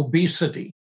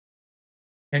obesity.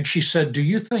 And she said, do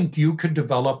you think you could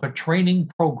develop a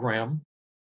training program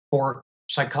for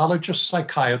psychologists,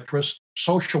 psychiatrists,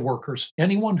 social workers,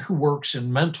 anyone who works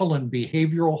in mental and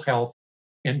behavioral health,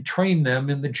 and train them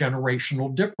in the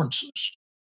generational differences?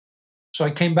 So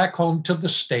I came back home to the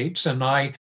States and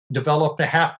I developed a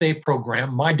half-day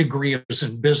program. My degree is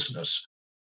in business.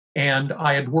 And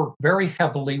I had worked very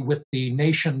heavily with the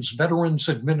nation's Veterans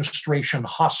Administration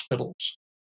hospitals,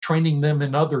 training them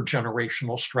in other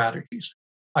generational strategies.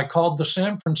 I called the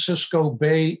San Francisco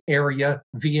Bay Area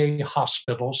VA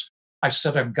hospitals. I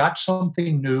said, I've got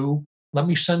something new. Let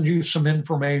me send you some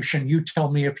information. You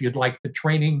tell me if you'd like the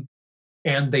training.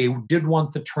 And they did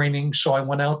want the training. So I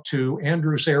went out to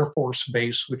Andrews Air Force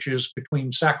Base, which is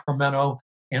between Sacramento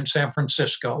and San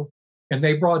Francisco. And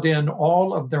they brought in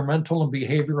all of their mental and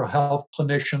behavioral health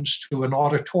clinicians to an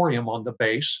auditorium on the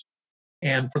base.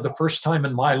 And for the first time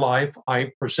in my life,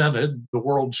 I presented the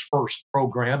world's first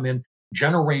program in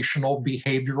generational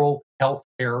behavioral health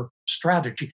care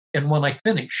strategy. And when I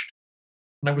finished,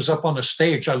 and I was up on a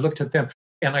stage, I looked at them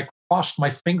and I crossed my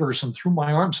fingers and threw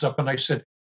my arms up and I said,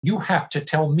 you have to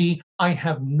tell me I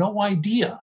have no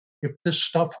idea if this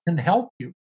stuff can help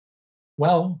you.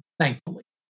 Well, thankfully,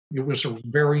 it was a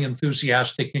very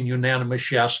enthusiastic and unanimous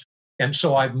yes. And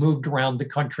so I've moved around the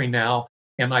country now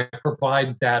and I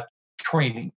provide that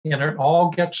training. And it all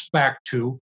gets back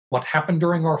to what happened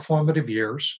during our formative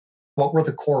years, what were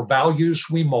the core values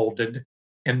we molded,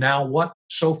 and now what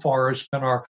so far has been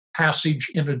our passage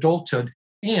in adulthood.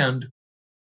 And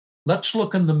let's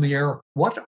look in the mirror.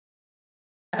 What,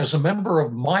 as a member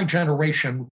of my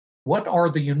generation, what are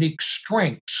the unique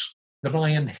strengths that I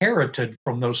inherited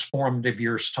from those formative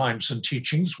years, times, and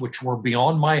teachings, which were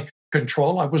beyond my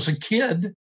control? I was a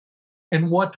kid. And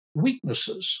what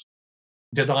weaknesses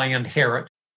did I inherit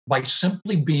by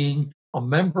simply being a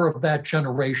member of that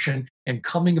generation and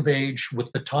coming of age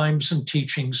with the times and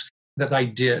teachings that I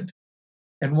did.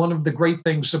 And one of the great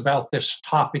things about this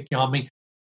topic, Yami,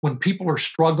 when people are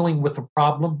struggling with a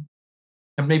problem,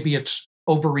 and maybe it's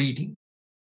overeating,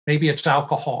 maybe it's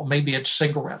alcohol, maybe it's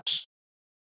cigarettes,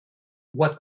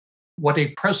 what a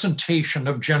presentation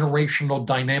of generational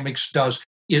dynamics does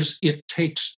is it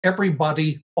takes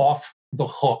everybody off the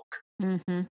hook.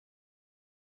 Mm-hmm.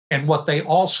 And what they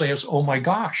all say is, oh my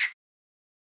gosh,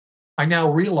 I now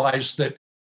realize that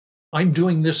I'm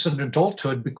doing this in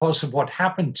adulthood because of what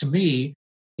happened to me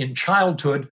in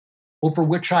childhood, over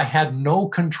which I had no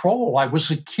control. I was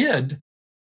a kid.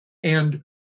 And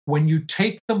when you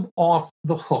take them off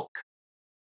the hook,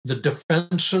 the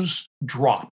defenses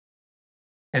drop.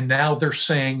 And now they're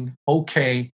saying,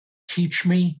 okay, teach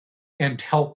me and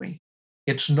help me.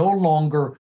 It's no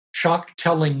longer Chuck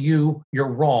telling you you're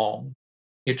wrong.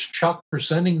 It's Chuck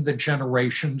presenting the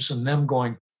generations and them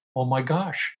going, oh my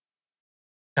gosh,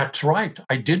 that's right.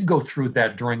 I did go through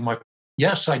that during my,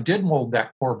 yes, I did mold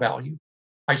that core value.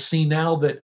 I see now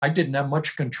that I didn't have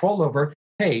much control over it.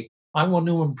 Hey, I want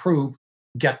to improve.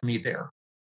 Get me there.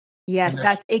 Yes, And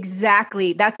that's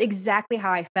exactly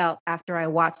how I felt after I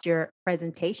watched your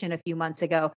presentation a few months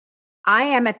ago. I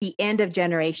am at the end of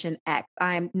Generation X.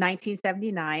 I'm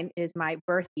 1979 is my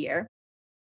birth year,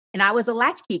 and I was a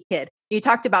latchkey kid. You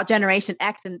talked about Generation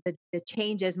X and the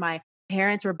changes. My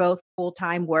parents were both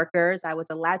full-time workers. I was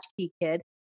a latchkey kid,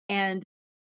 and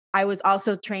I was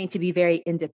also trained to be very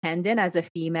independent as a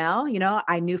female. You know,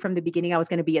 I knew from the beginning I was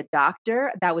going to be a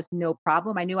doctor. That was no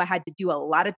problem. I knew I had to do a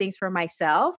lot of things for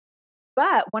myself.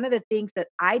 But one of the things that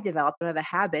I developed, one of the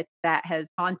habits that has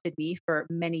haunted me for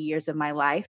many years of my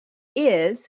life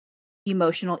is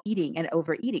emotional eating and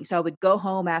overeating. So I would go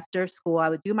home after school, I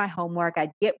would do my homework,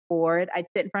 I'd get bored, I'd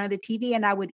sit in front of the TV and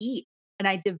I would eat. And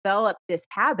I developed this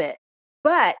habit.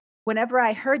 But whenever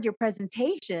I heard your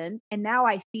presentation, and now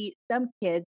I see some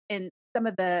kids and some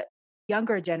of the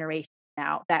younger generation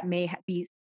now that may be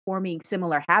forming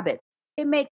similar habits, it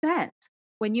makes sense.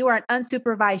 When you are an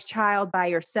unsupervised child by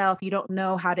yourself, you don't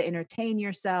know how to entertain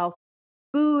yourself.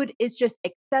 Food is just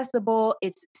accessible,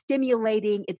 it's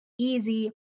stimulating, it's easy.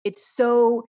 It's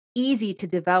so easy to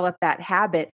develop that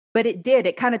habit, but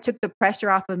it kind of took the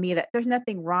pressure off of me that there's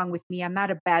nothing wrong with me. I'm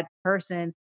not a bad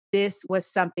person. This was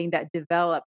something that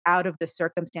developed out of the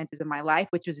circumstances of my life,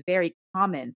 which was very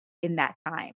common in that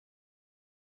time.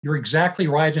 you're exactly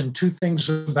right. And two things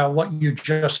about what you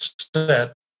just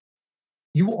said.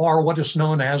 You are what is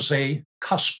known as a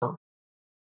cusper.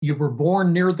 You were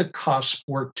born near the cusp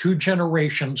where two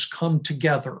generations come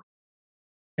together.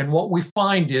 And what we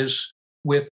find is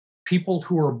with people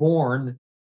who are born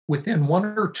within 1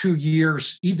 or 2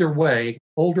 years, either way,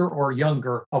 older or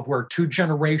younger, of where two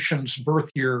generations' birth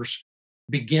years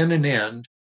begin and end,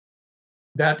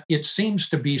 that it seems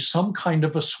to be some kind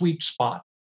of a sweet spot.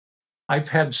 I've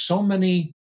had so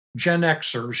many Gen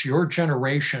Xers, your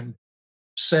generation,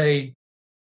 say,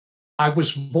 I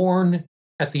was born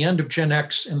at the end of Gen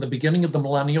X and the beginning of the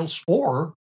millennials,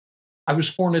 or I was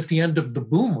born at the end of the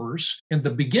boomers and the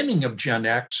beginning of Gen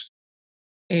X.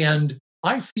 And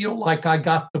I feel like I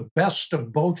got the best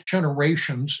of both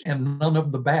generations and none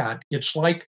of the bad. It's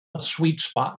like a sweet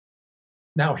spot.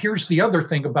 Now, here's the other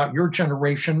thing about your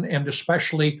generation and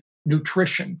especially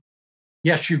nutrition.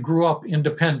 Yes, you grew up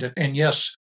independent. And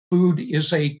yes, food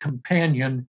is a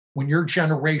companion when your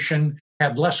generation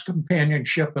had less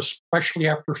companionship, especially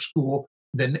after school,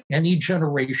 than any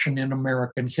generation in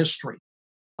American history.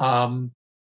 Um,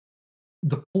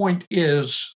 the point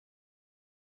is,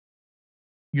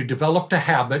 you developed a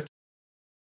habit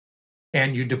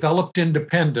and you developed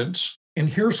independence. And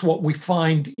here's what we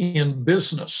find in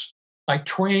business. I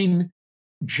train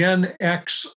Gen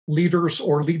X leaders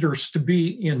or leaders to be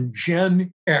in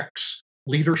Gen X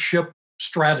leadership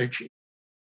strategy,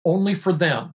 only for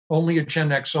them, only a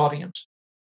Gen X audience.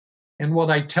 And what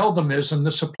I tell them is, and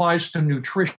this applies to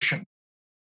nutrition,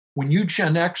 when you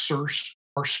Gen Xers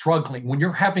are struggling, when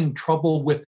you're having trouble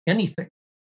with anything,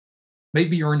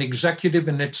 maybe you're an executive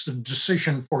and it's a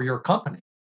decision for your company.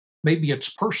 Maybe it's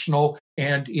personal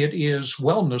and it is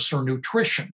wellness or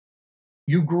nutrition.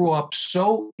 You grew up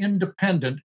so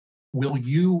independent. Will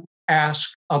you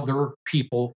ask other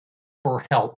people for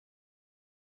help?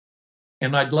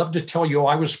 And I'd love to tell you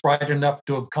I was bright enough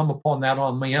to have come upon that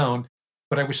on my own,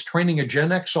 but I was training a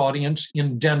Gen X audience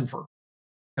in Denver.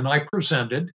 And I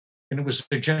presented, and it was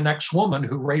a Gen X woman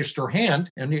who raised her hand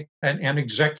and an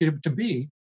executive to be.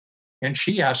 And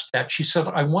she asked that. She said,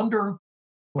 I wonder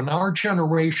when our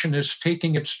generation is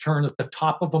taking its turn at the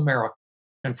top of America,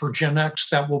 and for Gen X,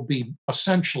 that will be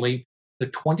essentially the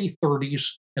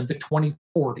 2030s and the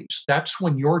 2040s. That's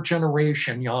when your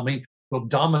generation, Yami, will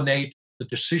dominate the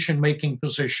decision-making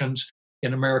positions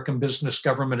in American business,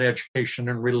 government, education,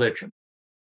 and religion.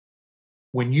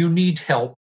 When you need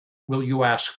help, will you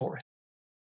ask for it?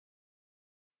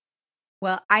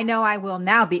 Well, I know I will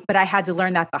now be, but I had to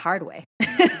learn that the hard way,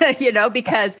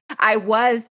 because I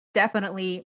was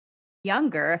definitely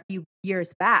younger a few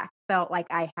years back, felt like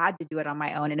I had to do it on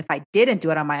my own. And if I didn't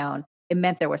do it on my own, it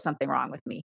meant there was something wrong with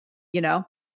me, you know?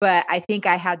 But I think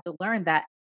I had to learn that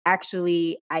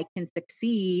actually I can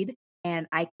succeed and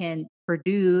I can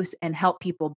produce and help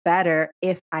people better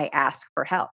if I ask for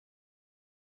help.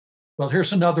 Well,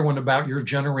 here's another one about your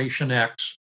Generation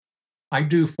X. I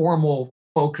do formal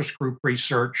focus group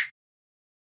research,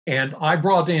 and I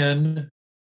brought in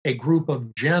a group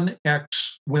of Gen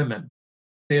X women.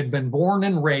 They had been born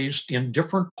and raised in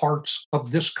different parts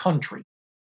of this country.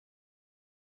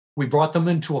 We brought them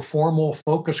into a formal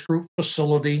focus group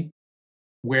facility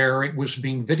where it was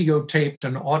being videotaped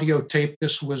and audio taped.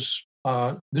 This was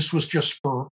just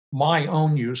for my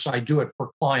own use. I do it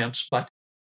for clients, but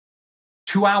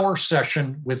 2-hour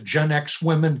session with Gen X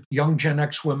women, young Gen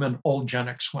X women, old Gen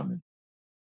X women.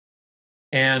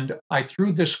 And I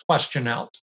threw this question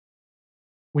out.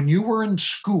 When you were in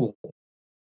school,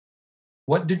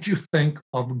 what did you think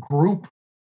of group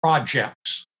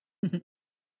projects?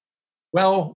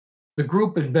 Well, the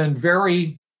group had been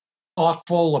very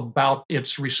thoughtful about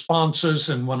its responses.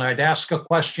 And when I'd ask a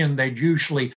question, they'd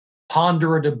usually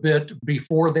ponder it a bit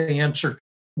before they answered.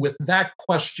 With that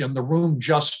question, the room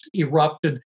just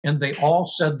erupted and they all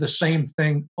said the same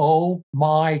thing. Oh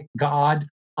my God,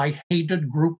 I hated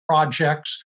group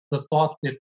projects. The thought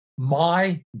that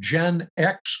my Gen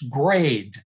X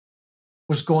grade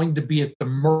was going to be at the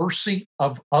mercy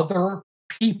of other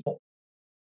people.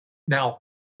 Now,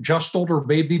 just older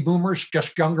baby boomers,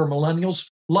 just younger millennials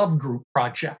love group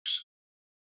projects.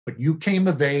 But you came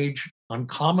of age,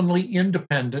 uncommonly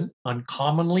independent,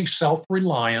 uncommonly self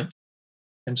reliant.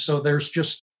 And so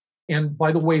and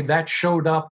by the way, that showed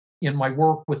up in my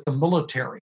work with the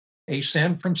military. A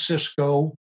San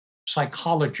Francisco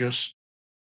psychologist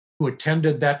who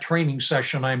attended that training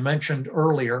session I mentioned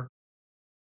earlier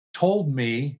told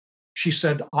me, she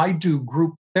said, I do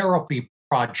group therapy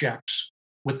projects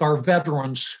with our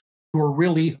veterans who are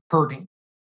really hurting.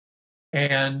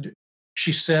 And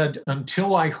she said,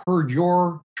 until I heard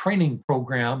your training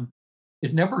program,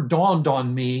 it never dawned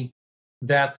on me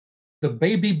that the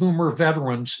baby boomer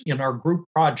veterans in our group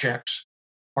projects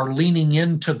are leaning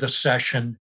into the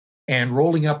session and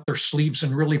rolling up their sleeves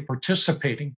and really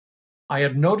participating. I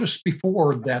had noticed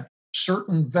before that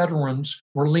certain veterans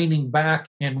were leaning back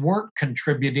and weren't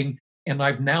contributing, and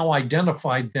I've now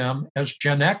identified them as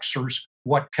Gen Xers.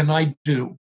 What can I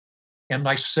do? And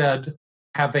I said,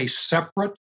 have a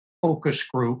separate focus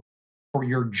group for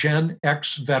your Gen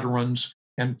X veterans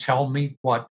and tell me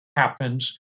what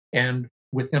happens. And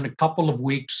within a couple of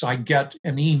weeks, I get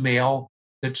an email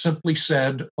that simply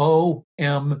said,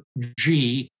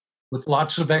 OMG, with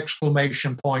lots of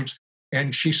exclamation points.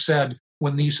 And she said,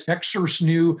 when these Xers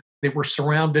knew they were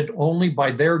surrounded only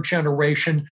by their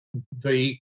generation,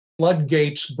 the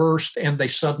floodgates burst and they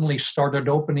suddenly started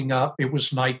opening up. It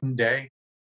was night and day.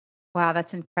 Wow,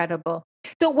 that's incredible.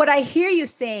 So, what I hear you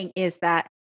saying is that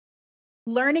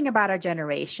learning about our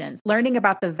generations, learning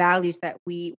about the values that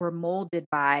we were molded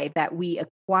by, that we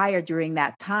acquired during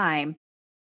that time,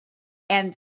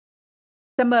 and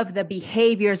some of the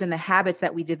behaviors and the habits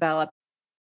that we develop,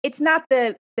 it's not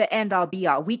the end all be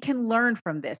all. We can learn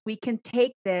from this. We can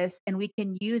take this and we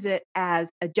can use it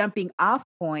as a jumping off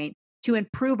point to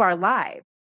improve our lives.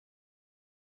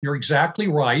 You're exactly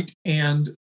right.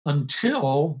 And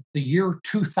until the year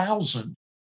 2000,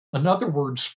 in other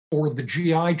words, for the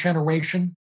GI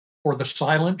generation, for the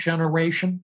silent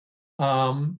generation,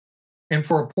 and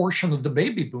for a portion of the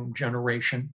baby boom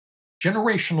generation,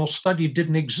 generational study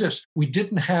didn't exist. We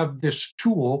didn't have this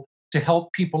tool to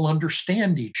help people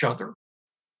understand each other.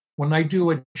 When I do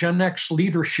a Gen X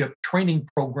leadership training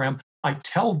program, I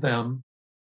tell them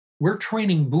we're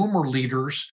training boomer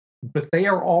leaders, but they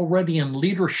are already in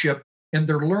leadership and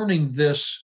they're learning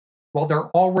this while they're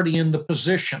already in the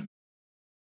position.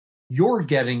 You're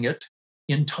getting it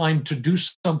in time to do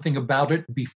something about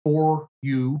it before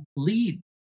you lead.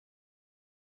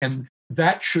 And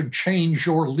that should change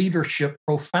your leadership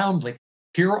profoundly.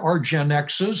 Here are Gen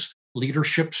X's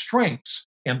leadership strengths,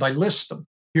 and I list them.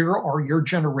 Here are your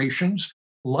generation's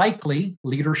likely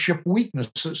leadership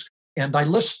weaknesses, and I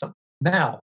list them.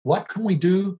 Now, what can we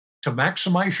do to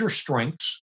maximize your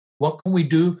strengths? What can we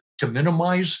do to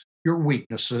minimize your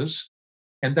weaknesses?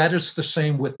 And that is the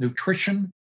same with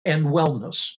nutrition and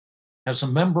wellness. as a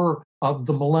member of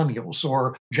the millennials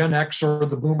or Gen X or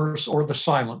the boomers or the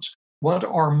silents? What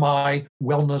are my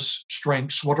wellness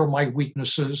strengths? What are my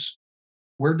weaknesses?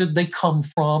 Where did they come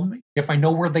from? If I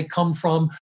know where they come from,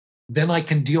 then I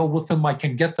can deal with them. I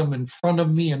can get them in front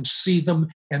of me and see them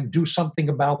and do something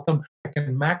about them. I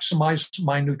can maximize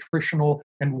my nutritional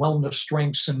and wellness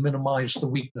strengths and minimize the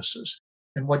weaknesses.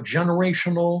 And what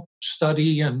generational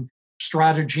study and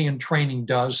strategy and training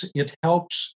does, it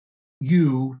helps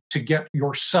you to get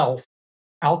yourself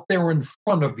out there in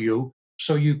front of you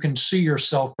so you can see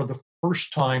yourself for the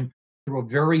first time through a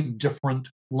very different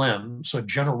lens, a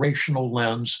generational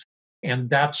lens. And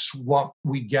that's what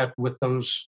we get with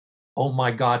those oh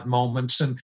my God moments.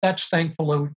 And that's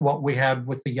thankfully what we had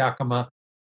with the Yakima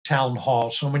town hall.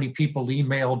 So many people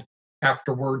emailed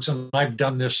afterwards, and I've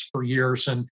done this for years,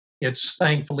 and it's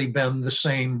thankfully been the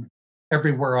same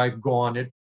everywhere I've gone.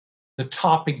 The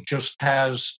topic just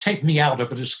has, take me out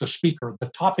of it as the speaker, the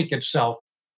topic itself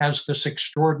has this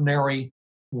extraordinary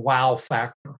wow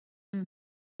factor. Mm.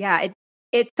 Yeah,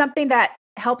 it's something that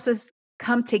helps us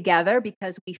come together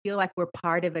because we feel like we're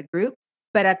part of a group,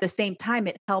 but at the same time,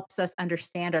 it helps us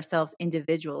understand ourselves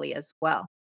individually as well.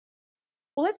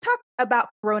 Well, let's talk about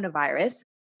coronavirus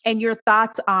and your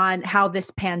thoughts on how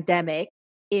this pandemic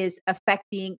is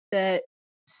affecting the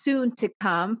soon to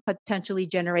come potentially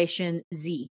Generation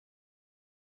Z.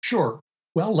 Sure.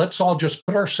 Well, let's all just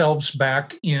put ourselves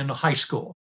back in high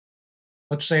school.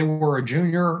 Let's say we're a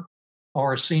junior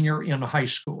or a senior in high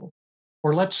school.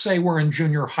 Or let's say we're in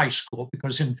junior high school,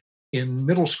 because in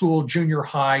middle school, junior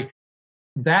high,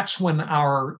 that's when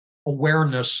our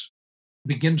awareness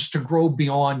begins to grow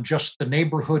beyond just the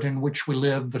neighborhood in which we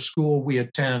live, the school we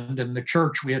attend, and the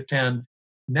church we attend.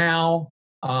 Now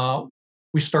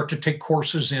we start to take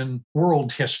courses in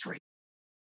world history,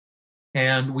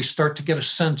 and we start to get a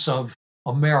sense of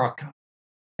America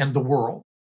and the world.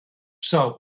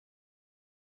 So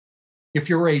if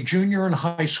you're a junior in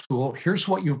high school, here's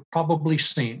what you've probably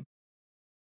seen.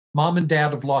 Mom and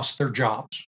dad have lost their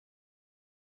jobs.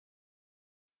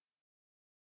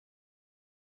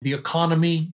 The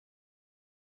economy,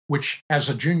 which as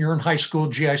a junior in high school,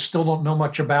 gee, I still don't know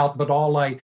much about, but all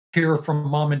I hear from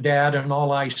mom and dad and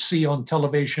all I see on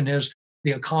television is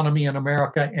the economy in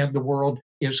America and the world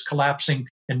is collapsing,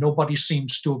 and nobody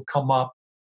seems to have come up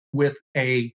with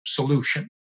a solution.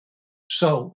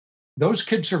 So those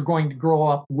kids are going to grow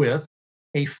up with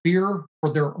a fear for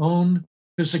their own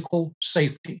physical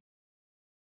safety.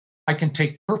 I can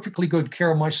take perfectly good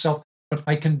care of myself, but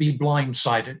I can be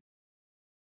blindsided.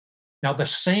 Now, the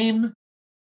same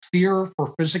fear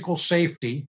for physical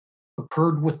safety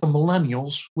occurred with the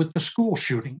millennials with the school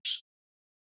shootings.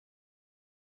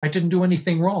 I didn't do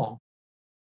anything wrong.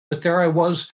 But there I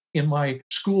was in my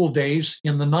school days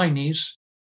in the 90s,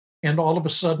 and all of a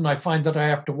sudden I find that I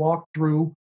have to walk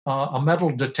through a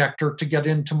metal detector to get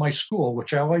into my school,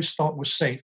 which I always thought was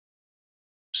safe.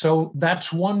 So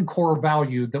that's one core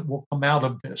value that will come out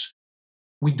of this.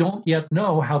 We don't yet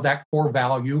know how that core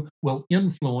value will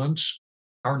influence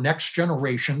our next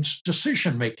generation's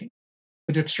decision making,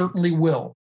 but it certainly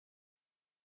will.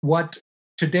 What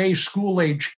today's school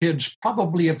age kids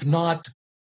probably have not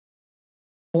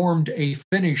formed a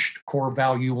finished core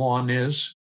value on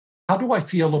is, how do I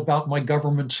feel about my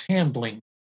government's handling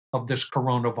of this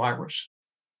coronavirus?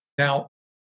 Now,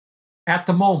 at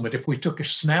the moment, if we took a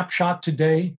snapshot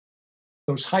today,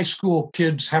 those high school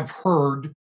kids have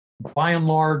heard, by and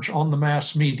large, on the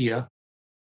mass media,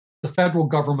 the federal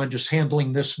government is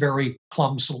handling this very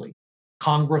clumsily,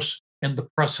 Congress and the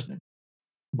president.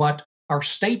 But our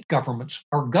state governments,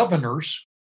 our governors,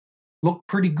 look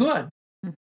pretty good.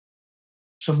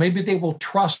 So maybe they will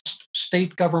trust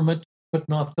state government, but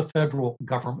not the federal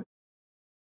government.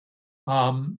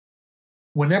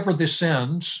 Whenever this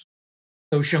ends,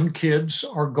 those young kids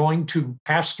are going to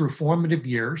pass through formative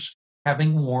years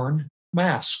having worn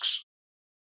masks.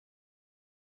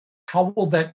 How will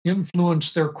that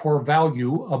influence their core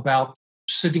value about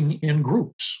sitting in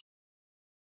groups?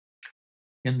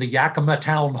 In the Yakima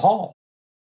Town Hall,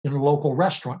 in a local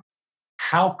restaurant,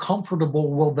 how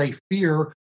comfortable will they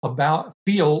feel about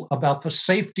the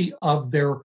safety of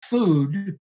their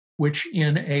food, which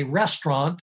in a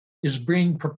restaurant is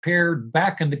being prepared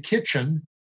back in the kitchen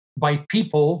by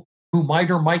people who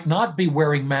might or might not be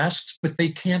wearing masks, but they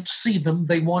can't see them.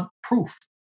 They want proof.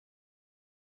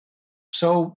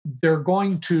 So they're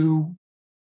going to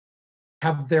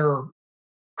have their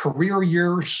career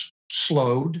years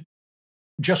slowed,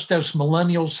 just as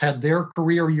millennials had their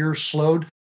career years slowed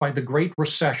by the Great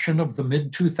Recession of the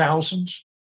mid-2000s.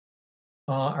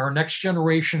 Our next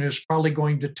generation is probably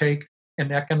going to take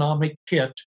an economic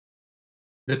hit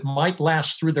that might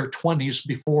last through their 20s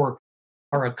before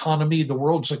our economy, the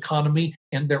world's economy,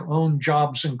 and their own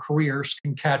jobs and careers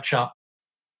can catch up.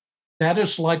 That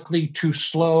is likely to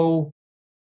slow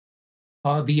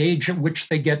the age at which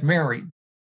they get married,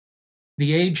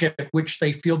 the age at which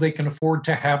they feel they can afford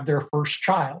to have their first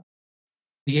child,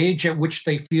 the age at which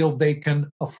they feel they can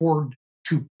afford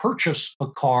to purchase a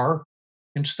car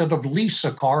instead of lease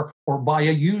a car or buy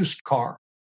a used car,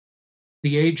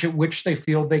 the age at which they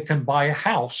feel they can buy a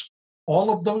house.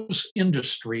 All of those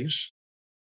industries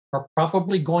are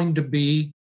probably going to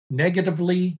be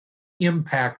negatively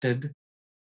impacted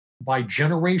by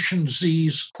Generation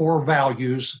Z's core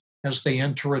values as they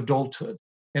enter adulthood.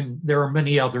 And there are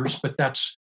many others, but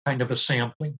that's kind of a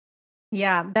sampling.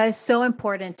 Yeah, that is so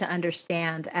important to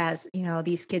understand as,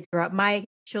 these kids grow up. My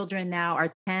children now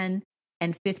are 10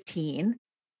 and 15,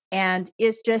 and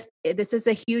this is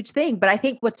a huge thing. But I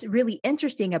think what's really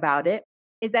interesting about it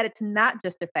is that it's not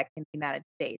just affecting the United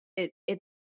States. It's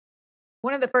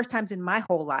one of the first times in my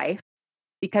whole life,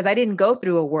 because I didn't go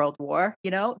through a world war,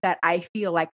 that I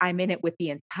feel like I'm in it with the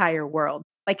entire world.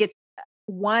 Like it's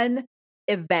one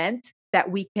event that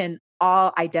we can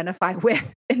all identify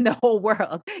with in the whole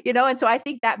world, And so I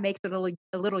think that makes it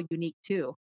a little unique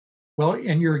too. Well,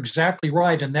 and you're exactly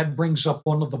right. And that brings up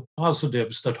one of the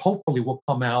positives that hopefully will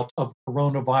come out of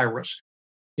coronavirus.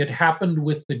 It happened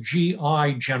with the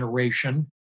GI generation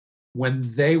when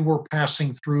they were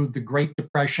passing through the Great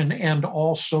Depression and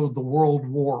also the world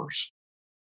wars.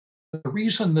 The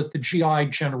reason that the GI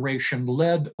generation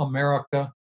led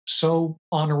America so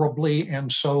honorably and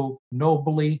so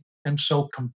nobly and so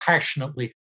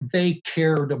compassionately, they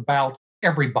cared about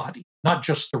everybody, not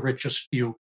just the richest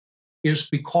few, is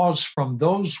because from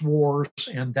those wars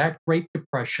and that Great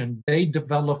Depression, they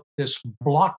developed this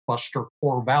blockbuster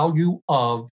core value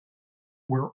of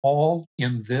we're all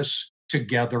in this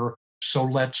together, so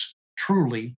let's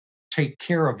truly take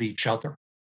care of each other.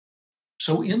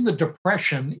 So, in the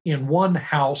Depression, in one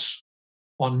house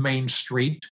on Main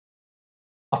Street,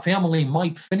 a family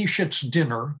might finish its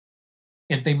dinner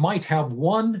and they might have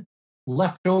one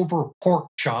leftover pork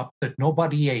chop that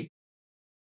nobody ate.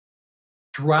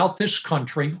 Throughout this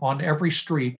country, on every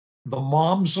street, the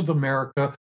moms of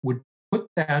America would put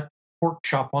that pork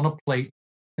chop on a plate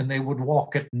and they would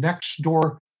walk it next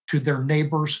door to their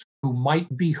neighbors who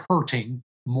might be hurting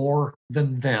more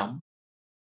than them.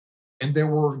 And there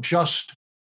were just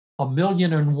a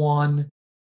million and one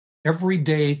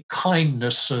everyday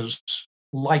kindnesses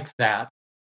like that.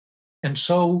 And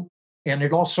so, and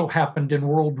it also happened in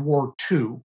World War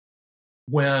II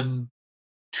when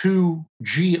two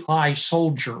GI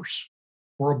soldiers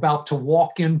were about to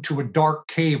walk into a dark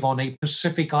cave on a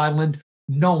Pacific island,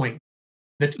 knowing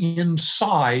that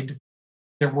inside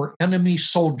there were enemy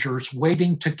soldiers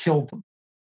waiting to kill them.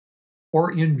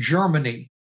 Or in Germany,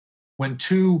 when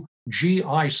two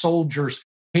GI soldiers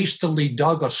hastily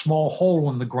dug a small hole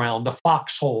in the ground, a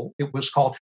foxhole, it was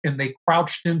called, and they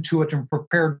crouched into it and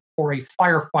prepared for a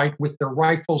firefight with their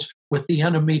rifles with the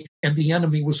enemy, and the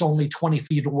enemy was only 20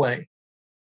 feet away.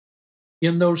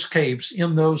 In those caves,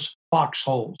 in those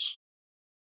foxholes,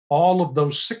 all of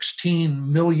those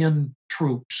 16 million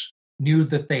troops knew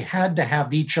that they had to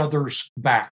have each other's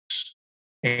backs,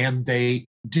 and they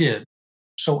did.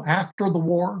 So after the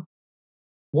war,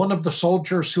 one of the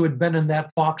soldiers who had been in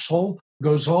that foxhole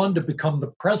goes on to become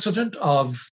the president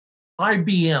of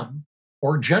IBM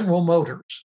or General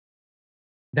Motors.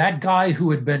 That guy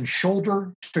who had been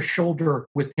shoulder to shoulder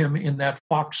with him in that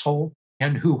foxhole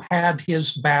and who had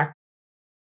his back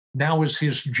now is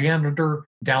his janitor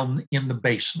down in the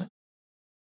basement.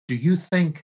 Do you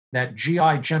think that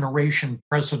GI generation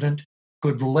president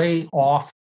could lay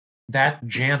off that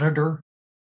janitor?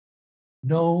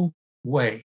 No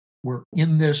way. We're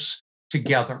in this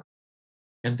together.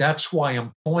 And that's why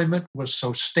employment was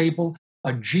so stable.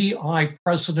 A GI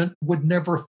president would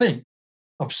never think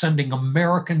of sending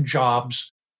American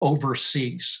jobs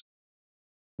overseas.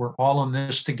 We're all in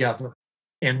this together,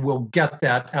 and we'll get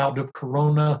that out of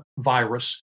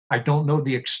coronavirus. I don't know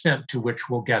the extent to which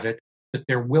we'll get it, but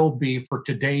there will be, for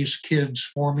today's kids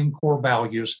forming core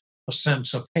values, a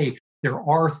sense of, hey, there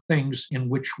are things in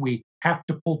which we have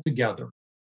to pull together.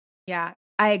 Yeah,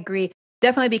 I agree.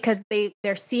 Definitely because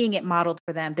they're seeing it modeled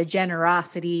for them, the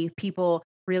generosity, people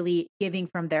really giving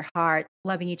from their heart,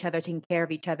 loving each other, taking care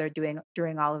of each other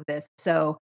during all of this.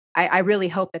 So I really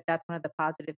hope that that's one of the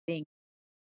positive things.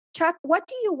 Chuck, what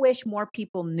do you wish more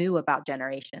people knew about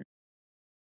generation?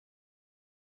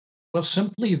 Well,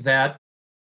 simply that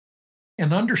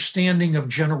an understanding of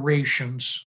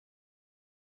generations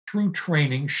through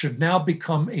training should now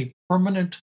become a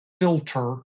permanent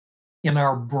filter in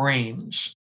our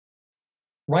brains.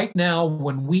 Right now,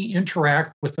 when we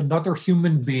interact with another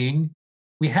human being,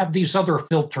 we have these other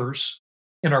filters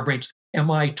in our brains. Am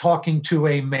I talking to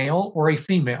a male or a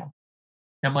female?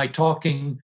 Am I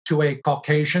talking to a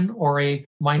Caucasian or a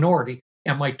minority?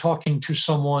 Am I talking to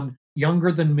someone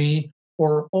younger than me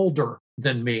or older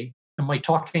than me? Am I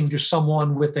talking to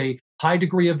someone with a high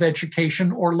degree of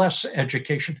education or less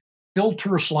education?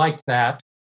 Filters like that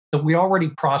that we already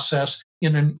process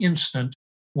in an instant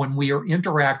when we are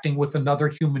interacting with another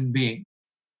human being.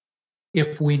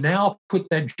 If we now put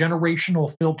that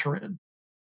generational filter in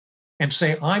and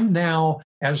say, I'm now,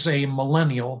 as a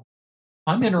millennial,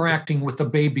 I'm interacting with a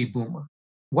baby boomer.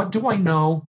 What do I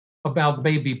know about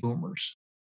baby boomers?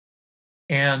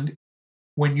 And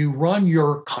when you run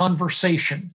your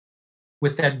conversation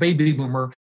with that baby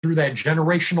boomer through that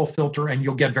generational filter, and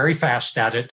you'll get very fast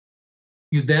at it,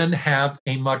 you then have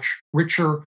a much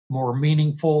richer, more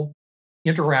meaningful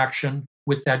interaction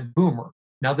with that boomer.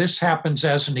 Now, this happens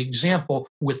as an example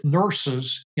with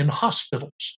nurses in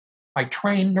hospitals. I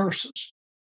train nurses.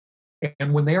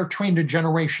 And when they are trained in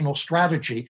generational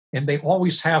strategy, and they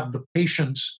always have the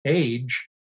patient's age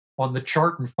on the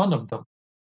chart in front of them,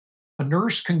 a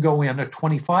nurse can go in, a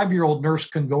 25-year-old nurse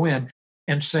can go in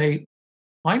and say,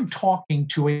 I'm talking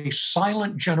to a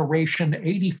silent generation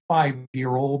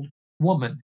 85-year-old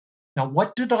woman. Now,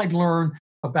 what did I learn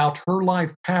about her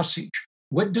life passage?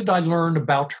 What did I learn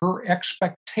about her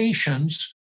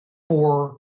expectations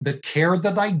for the care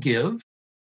that I give,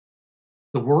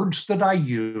 the words that I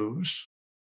use,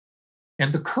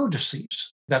 and the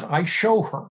courtesies that I show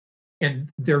her? And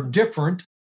they're different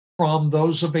from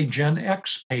those of a Gen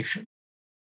X patient.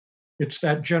 It's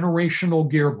that generational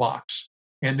gearbox.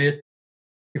 And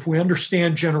if we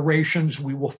understand generations,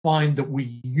 we will find that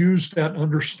we use that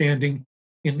understanding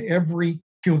in every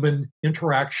human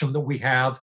interaction that we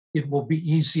have. It will be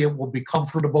easy, it will be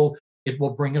comfortable, it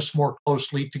will bring us more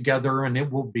closely together, and it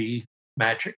will be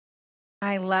magic.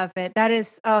 I love it. That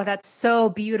is, oh, that's so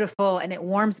beautiful and it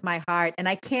warms my heart. And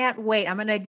I can't wait. I'm going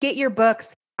to get your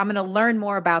books. I'm going to learn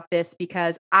more about this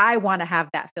because I want to have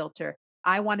that filter.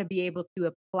 I want to be able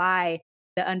to apply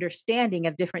the understanding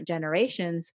of different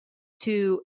generations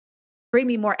to bring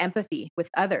me more empathy with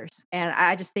others. And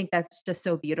I just think that's just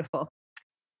so beautiful.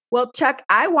 Well, Chuck,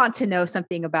 I want to know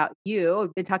something about you.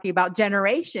 We've been talking about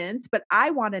generations, but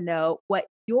I want to know what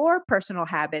your personal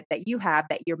habit that you have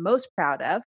that you're most proud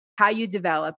of, how you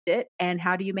developed it, and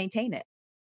how do you maintain it?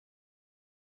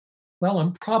 Well,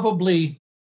 I'm probably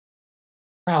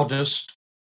proudest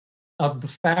of the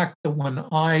fact that when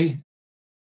I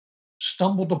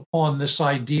stumbled upon this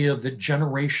idea that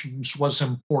generations was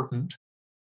important,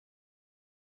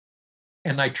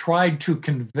 and I tried to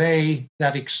convey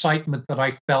that excitement that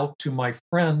I felt to my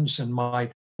friends and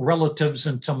my relatives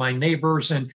and to my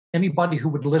neighbors and anybody who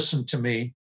would listen to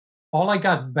me, all I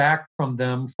got back from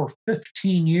them for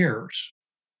 15 years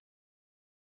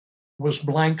was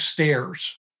blank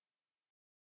stares.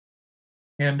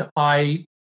 And I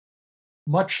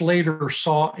much later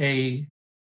saw a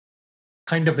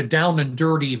kind of a down and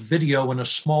dirty video in a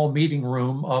small meeting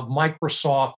room of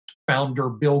Microsoft founder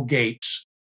Bill Gates.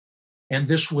 And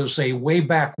this was a way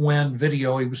back when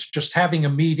video. He was just having a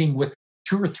meeting with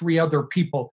two or three other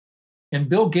people. And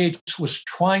Bill Gates was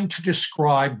trying to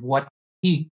describe what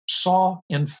he saw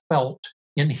and felt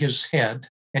in his head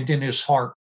and in his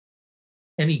heart.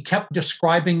 And he kept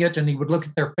describing it, and he would look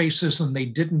at their faces and they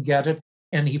didn't get it.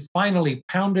 And he finally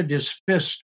pounded his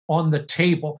fist on the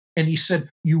table and he said,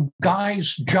 "You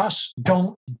guys just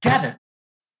don't get it."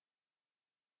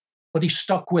 But he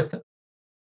stuck with it.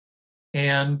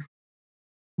 And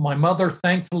my mother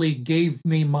thankfully gave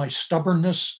me my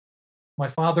stubbornness. My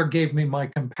father gave me my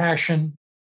compassion.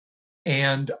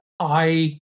 And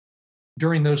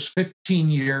during those 15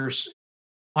 years,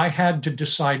 I had to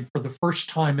decide for the first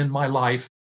time in my life,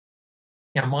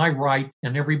 am I right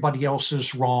and everybody else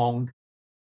is wrong?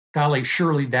 Golly,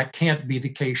 surely that can't be the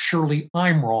case. Surely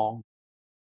I'm wrong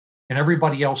and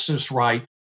everybody else is right.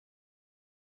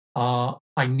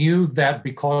 I knew that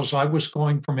because I was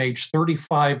going from age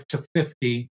 35 to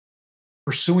 50,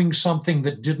 pursuing something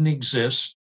that didn't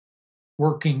exist,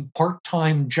 working part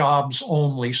time jobs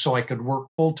only so I could work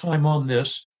full time on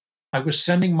this. I was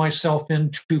sending myself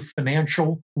into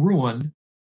financial ruin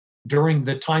during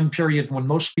the time period when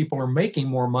most people are making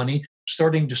more money,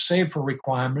 starting to save for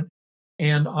retirement.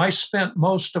 And I spent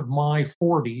most of my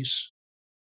 40s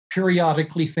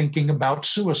periodically thinking about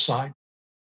suicide.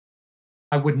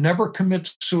 I would never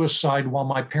commit suicide while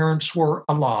my parents were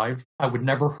alive. I would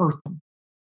never hurt them.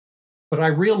 But I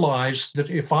realized that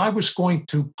if I was going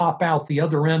to pop out the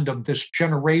other end of this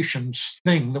generations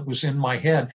thing that was in my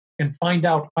head and find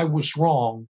out I was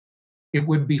wrong, it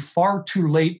would be far too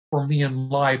late for me in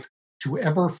life to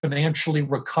ever financially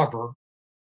recover.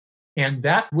 And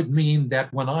that would mean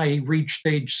that when I reached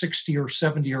age 60 or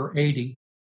 70 or 80,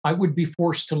 I would be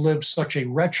forced to live such a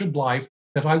wretched life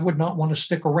that I would not want to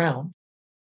stick around.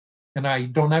 And I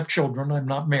don't have children, I'm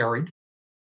not married.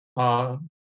 Uh,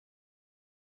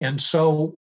 and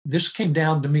so this came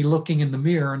down to me looking in the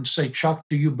mirror and say, Chuck,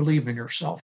 do you believe in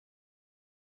yourself?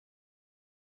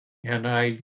 And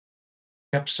I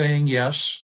kept saying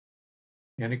yes,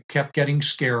 and it kept getting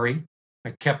scary.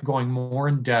 I kept going more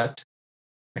in debt.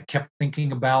 I kept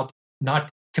thinking about not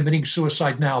committing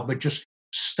suicide now, but just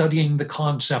studying the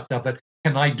concept of it.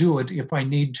 Can I do it if I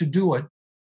need to do it?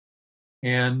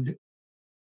 And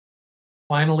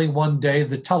finally, one day,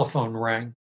 the telephone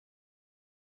rang,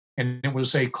 and it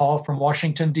was a call from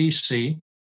Washington, D.C.,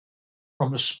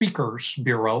 from a speakers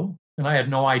bureau. And I had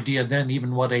no idea then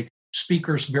even what a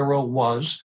speakers bureau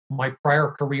was. My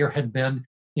prior career had been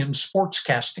in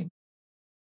sportscasting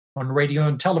on radio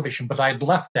and television, but I had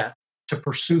left that to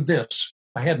pursue this.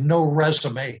 I had no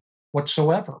resume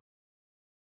whatsoever.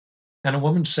 And a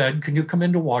woman said, can you come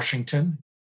into Washington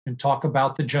and talk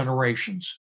about the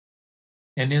generations?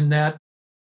 And in that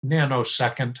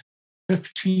nanosecond,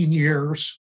 15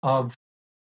 years of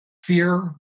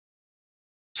fear,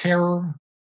 terror,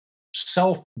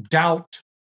 self-doubt,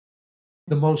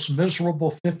 the most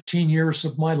miserable 15 years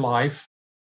of my life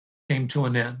came to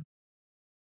an end.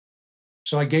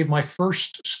 So I gave my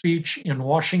first speech in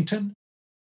Washington.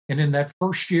 And in that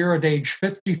first year at age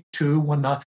 52, when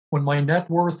my net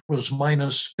worth was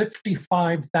minus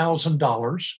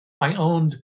 $55,000, I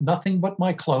owned nothing but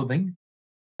my clothing.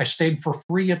 I stayed for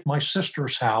free at my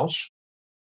sister's house.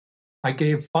 I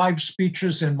gave 5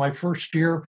 speeches in my first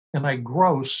year, and I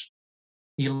grossed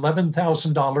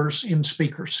 $11,000 in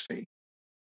speaker's fee.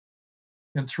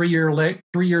 And 3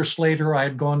 years later, I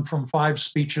had gone from 5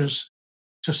 speeches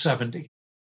to 70.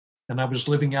 And I was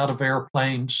living out of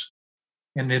airplanes,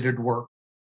 and it had worked.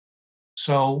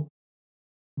 So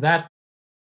that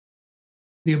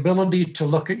the ability to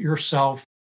look at yourself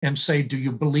and say, do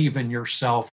you believe in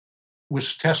yourself,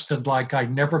 was tested like I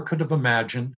never could have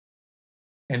imagined.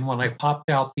 And when I popped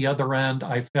out the other end,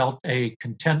 I felt a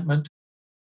contentment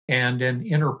and an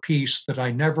inner peace that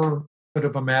I never could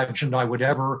have imagined I would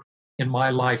ever in my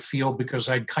life feel, because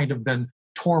I'd kind of been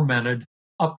tormented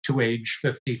up to age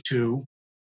 52.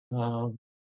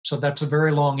 So that's a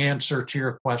very long answer to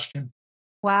your question.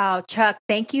 Wow, Chuck,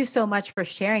 thank you so much for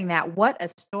sharing that. What a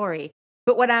story.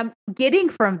 But what I'm getting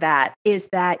from that is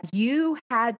that you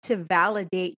had to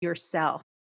validate yourself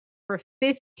for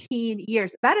 15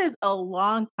 years. That is a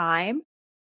long time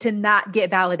to not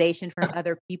get validation from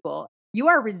other people. You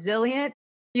are resilient,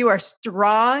 you are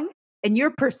strong, and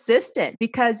you're persistent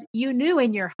because you knew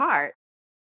in your heart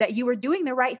that you were doing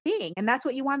the right thing. And that's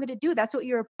what you wanted to do. That's what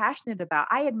you were passionate about.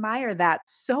 I admire that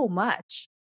so much.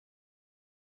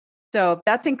 So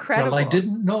that's Well, I incredible.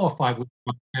 didn't know if I was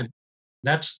right, and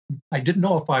I didn't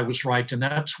know if I was right, and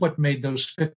that's what made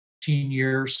those 15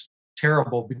 years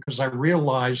terrible, because I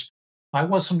realized I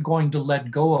wasn't going to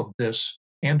let go of this,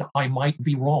 and I might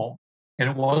be wrong. And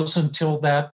it wasn't until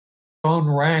that phone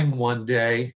rang one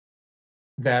day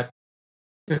that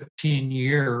 15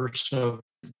 years of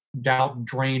doubt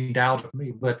drained out of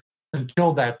me. But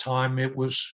until that time, it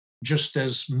was just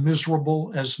as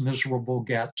miserable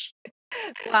gets.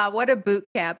 Wow, what a boot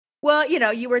camp. Well,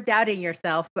 you were doubting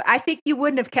yourself, but I think you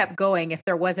wouldn't have kept going if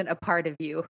there wasn't a part of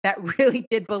you that really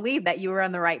did believe that you were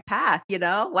on the right path.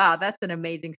 Wow, that's an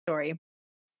amazing story.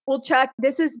 Well, Chuck,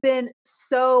 this has been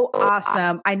so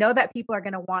awesome. I know that people are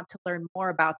going to want to learn more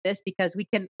about this because we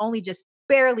can only just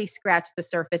barely scratch the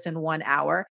surface in 1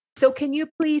 hour. So can you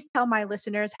please tell my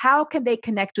listeners how can they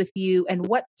connect with you and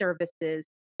what services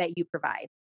that you provide?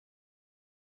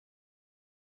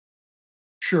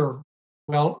 Sure.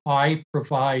 Well, I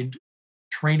provide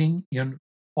training in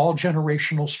all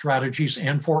generational strategies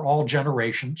and for all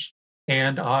generations.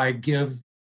 And I give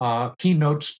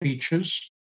keynote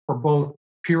speeches for both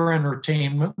pure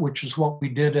entertainment, which is what we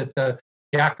did at the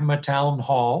Yakima Town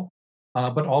Hall,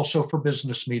 but also for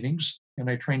business meetings. And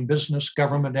I train business,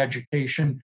 government,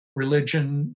 education,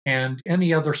 religion, and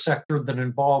any other sector that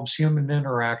involves human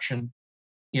interaction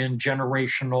in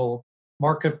generational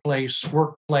marketplace,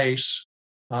 workplace,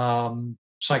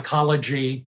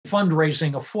 psychology,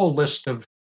 fundraising, a full list of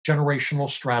generational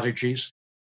strategies.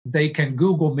 They can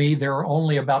Google me. There are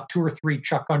only about 2 or 3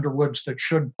 Chuck Underwoods that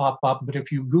should pop up. But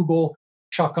if you Google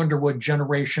Chuck Underwood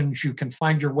Generations, you can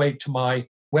find your way to my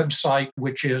website,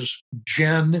 which is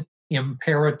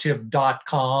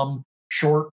genimperative.com,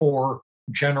 short for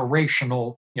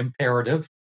generational imperative.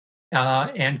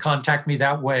 and contact me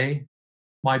that way.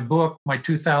 My book, my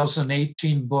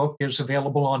 2018 book, is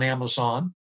available on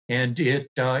Amazon, and it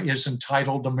is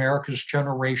entitled America's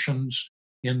Generations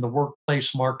in the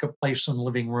Workplace, Marketplace, and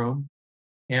Living Room.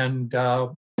 And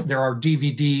there are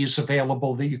DVDs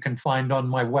available that you can find on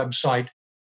my website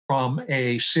from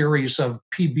a series of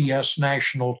PBS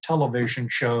national television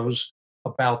shows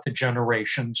about the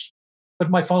generations. But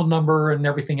my phone number and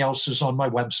everything else is on my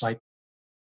website.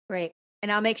 Great.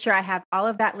 And I'll make sure I have all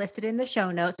of that listed in the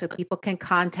show notes so people can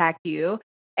contact you.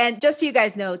 And just so you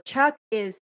guys know, Chuck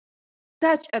is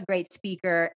such a great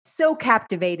speaker, so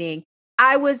captivating.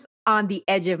 I was on the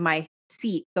edge of my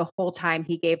seat the whole time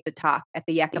he gave the talk at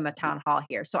the Yakima Town Hall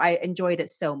here. So I enjoyed it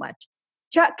so much.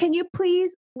 Chuck, can you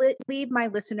please leave my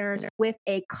listeners with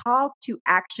a call to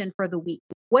action for the week?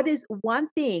 What is one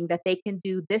thing that they can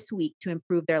do this week to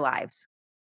improve their lives?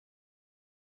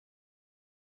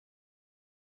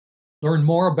 Learn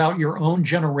more about your own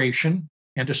generation,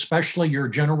 and especially your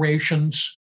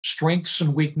generation's strengths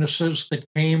and weaknesses that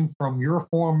came from your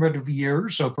formative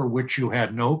years over which you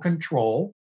had no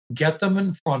control. Get them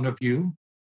in front of you,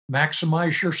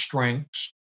 maximize your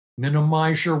strengths,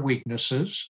 minimize your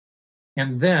weaknesses,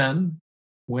 and then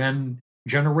when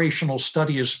generational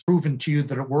study has proven to you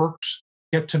that it works,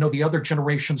 get to know the other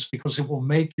generations, because it will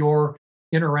make your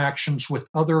interactions with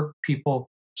other people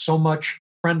so much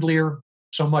friendlier,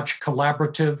 so much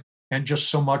collaborative, and just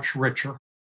so much richer.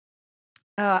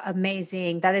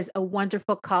 Amazing. That is a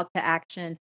wonderful call to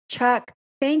action. Chuck,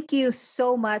 thank you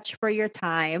so much for your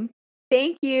time.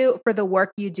 Thank you for the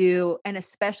work you do, and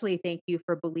especially thank you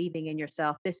for believing in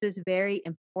yourself. This is very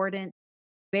important,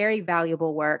 very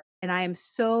valuable work. And I am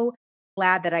so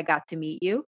glad that I got to meet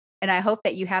you. And I hope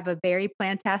that you have a very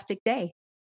plantastic day.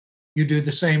 You do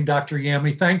the same, Dr.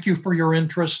 Yami. Thank you for your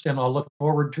interest, and I'll look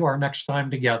forward to our next time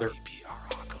together.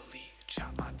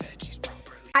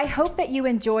 I hope that you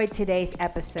enjoyed today's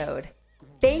episode.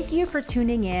 Thank you for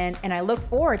tuning in, and I look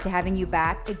forward to having you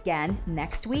back again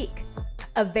next week.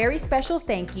 A very special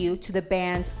thank you to the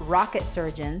band Rocket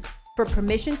Surgeons for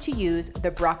permission to use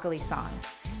the Broccoli song.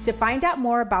 To find out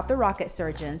more about the Rocket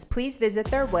Surgeons, please visit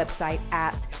their website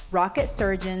at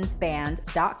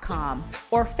rocketsurgeonsband.com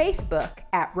or Facebook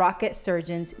at Rocket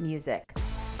Surgeons Music.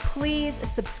 Please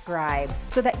subscribe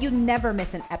so that you never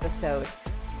miss an episode.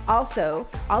 Also,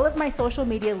 all of my social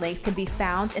media links can be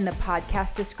found in the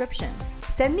podcast description.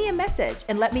 Send me a message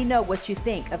and let me know what you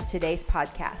think of today's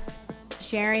podcast.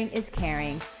 Sharing is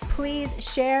caring. Please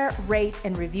share, rate,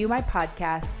 and review my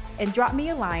podcast, and drop me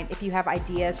a line if you have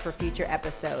ideas for future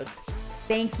episodes.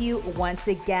 Thank you once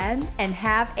again, and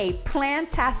have a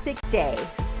plantastic day.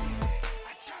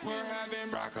 We're having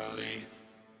broccoli.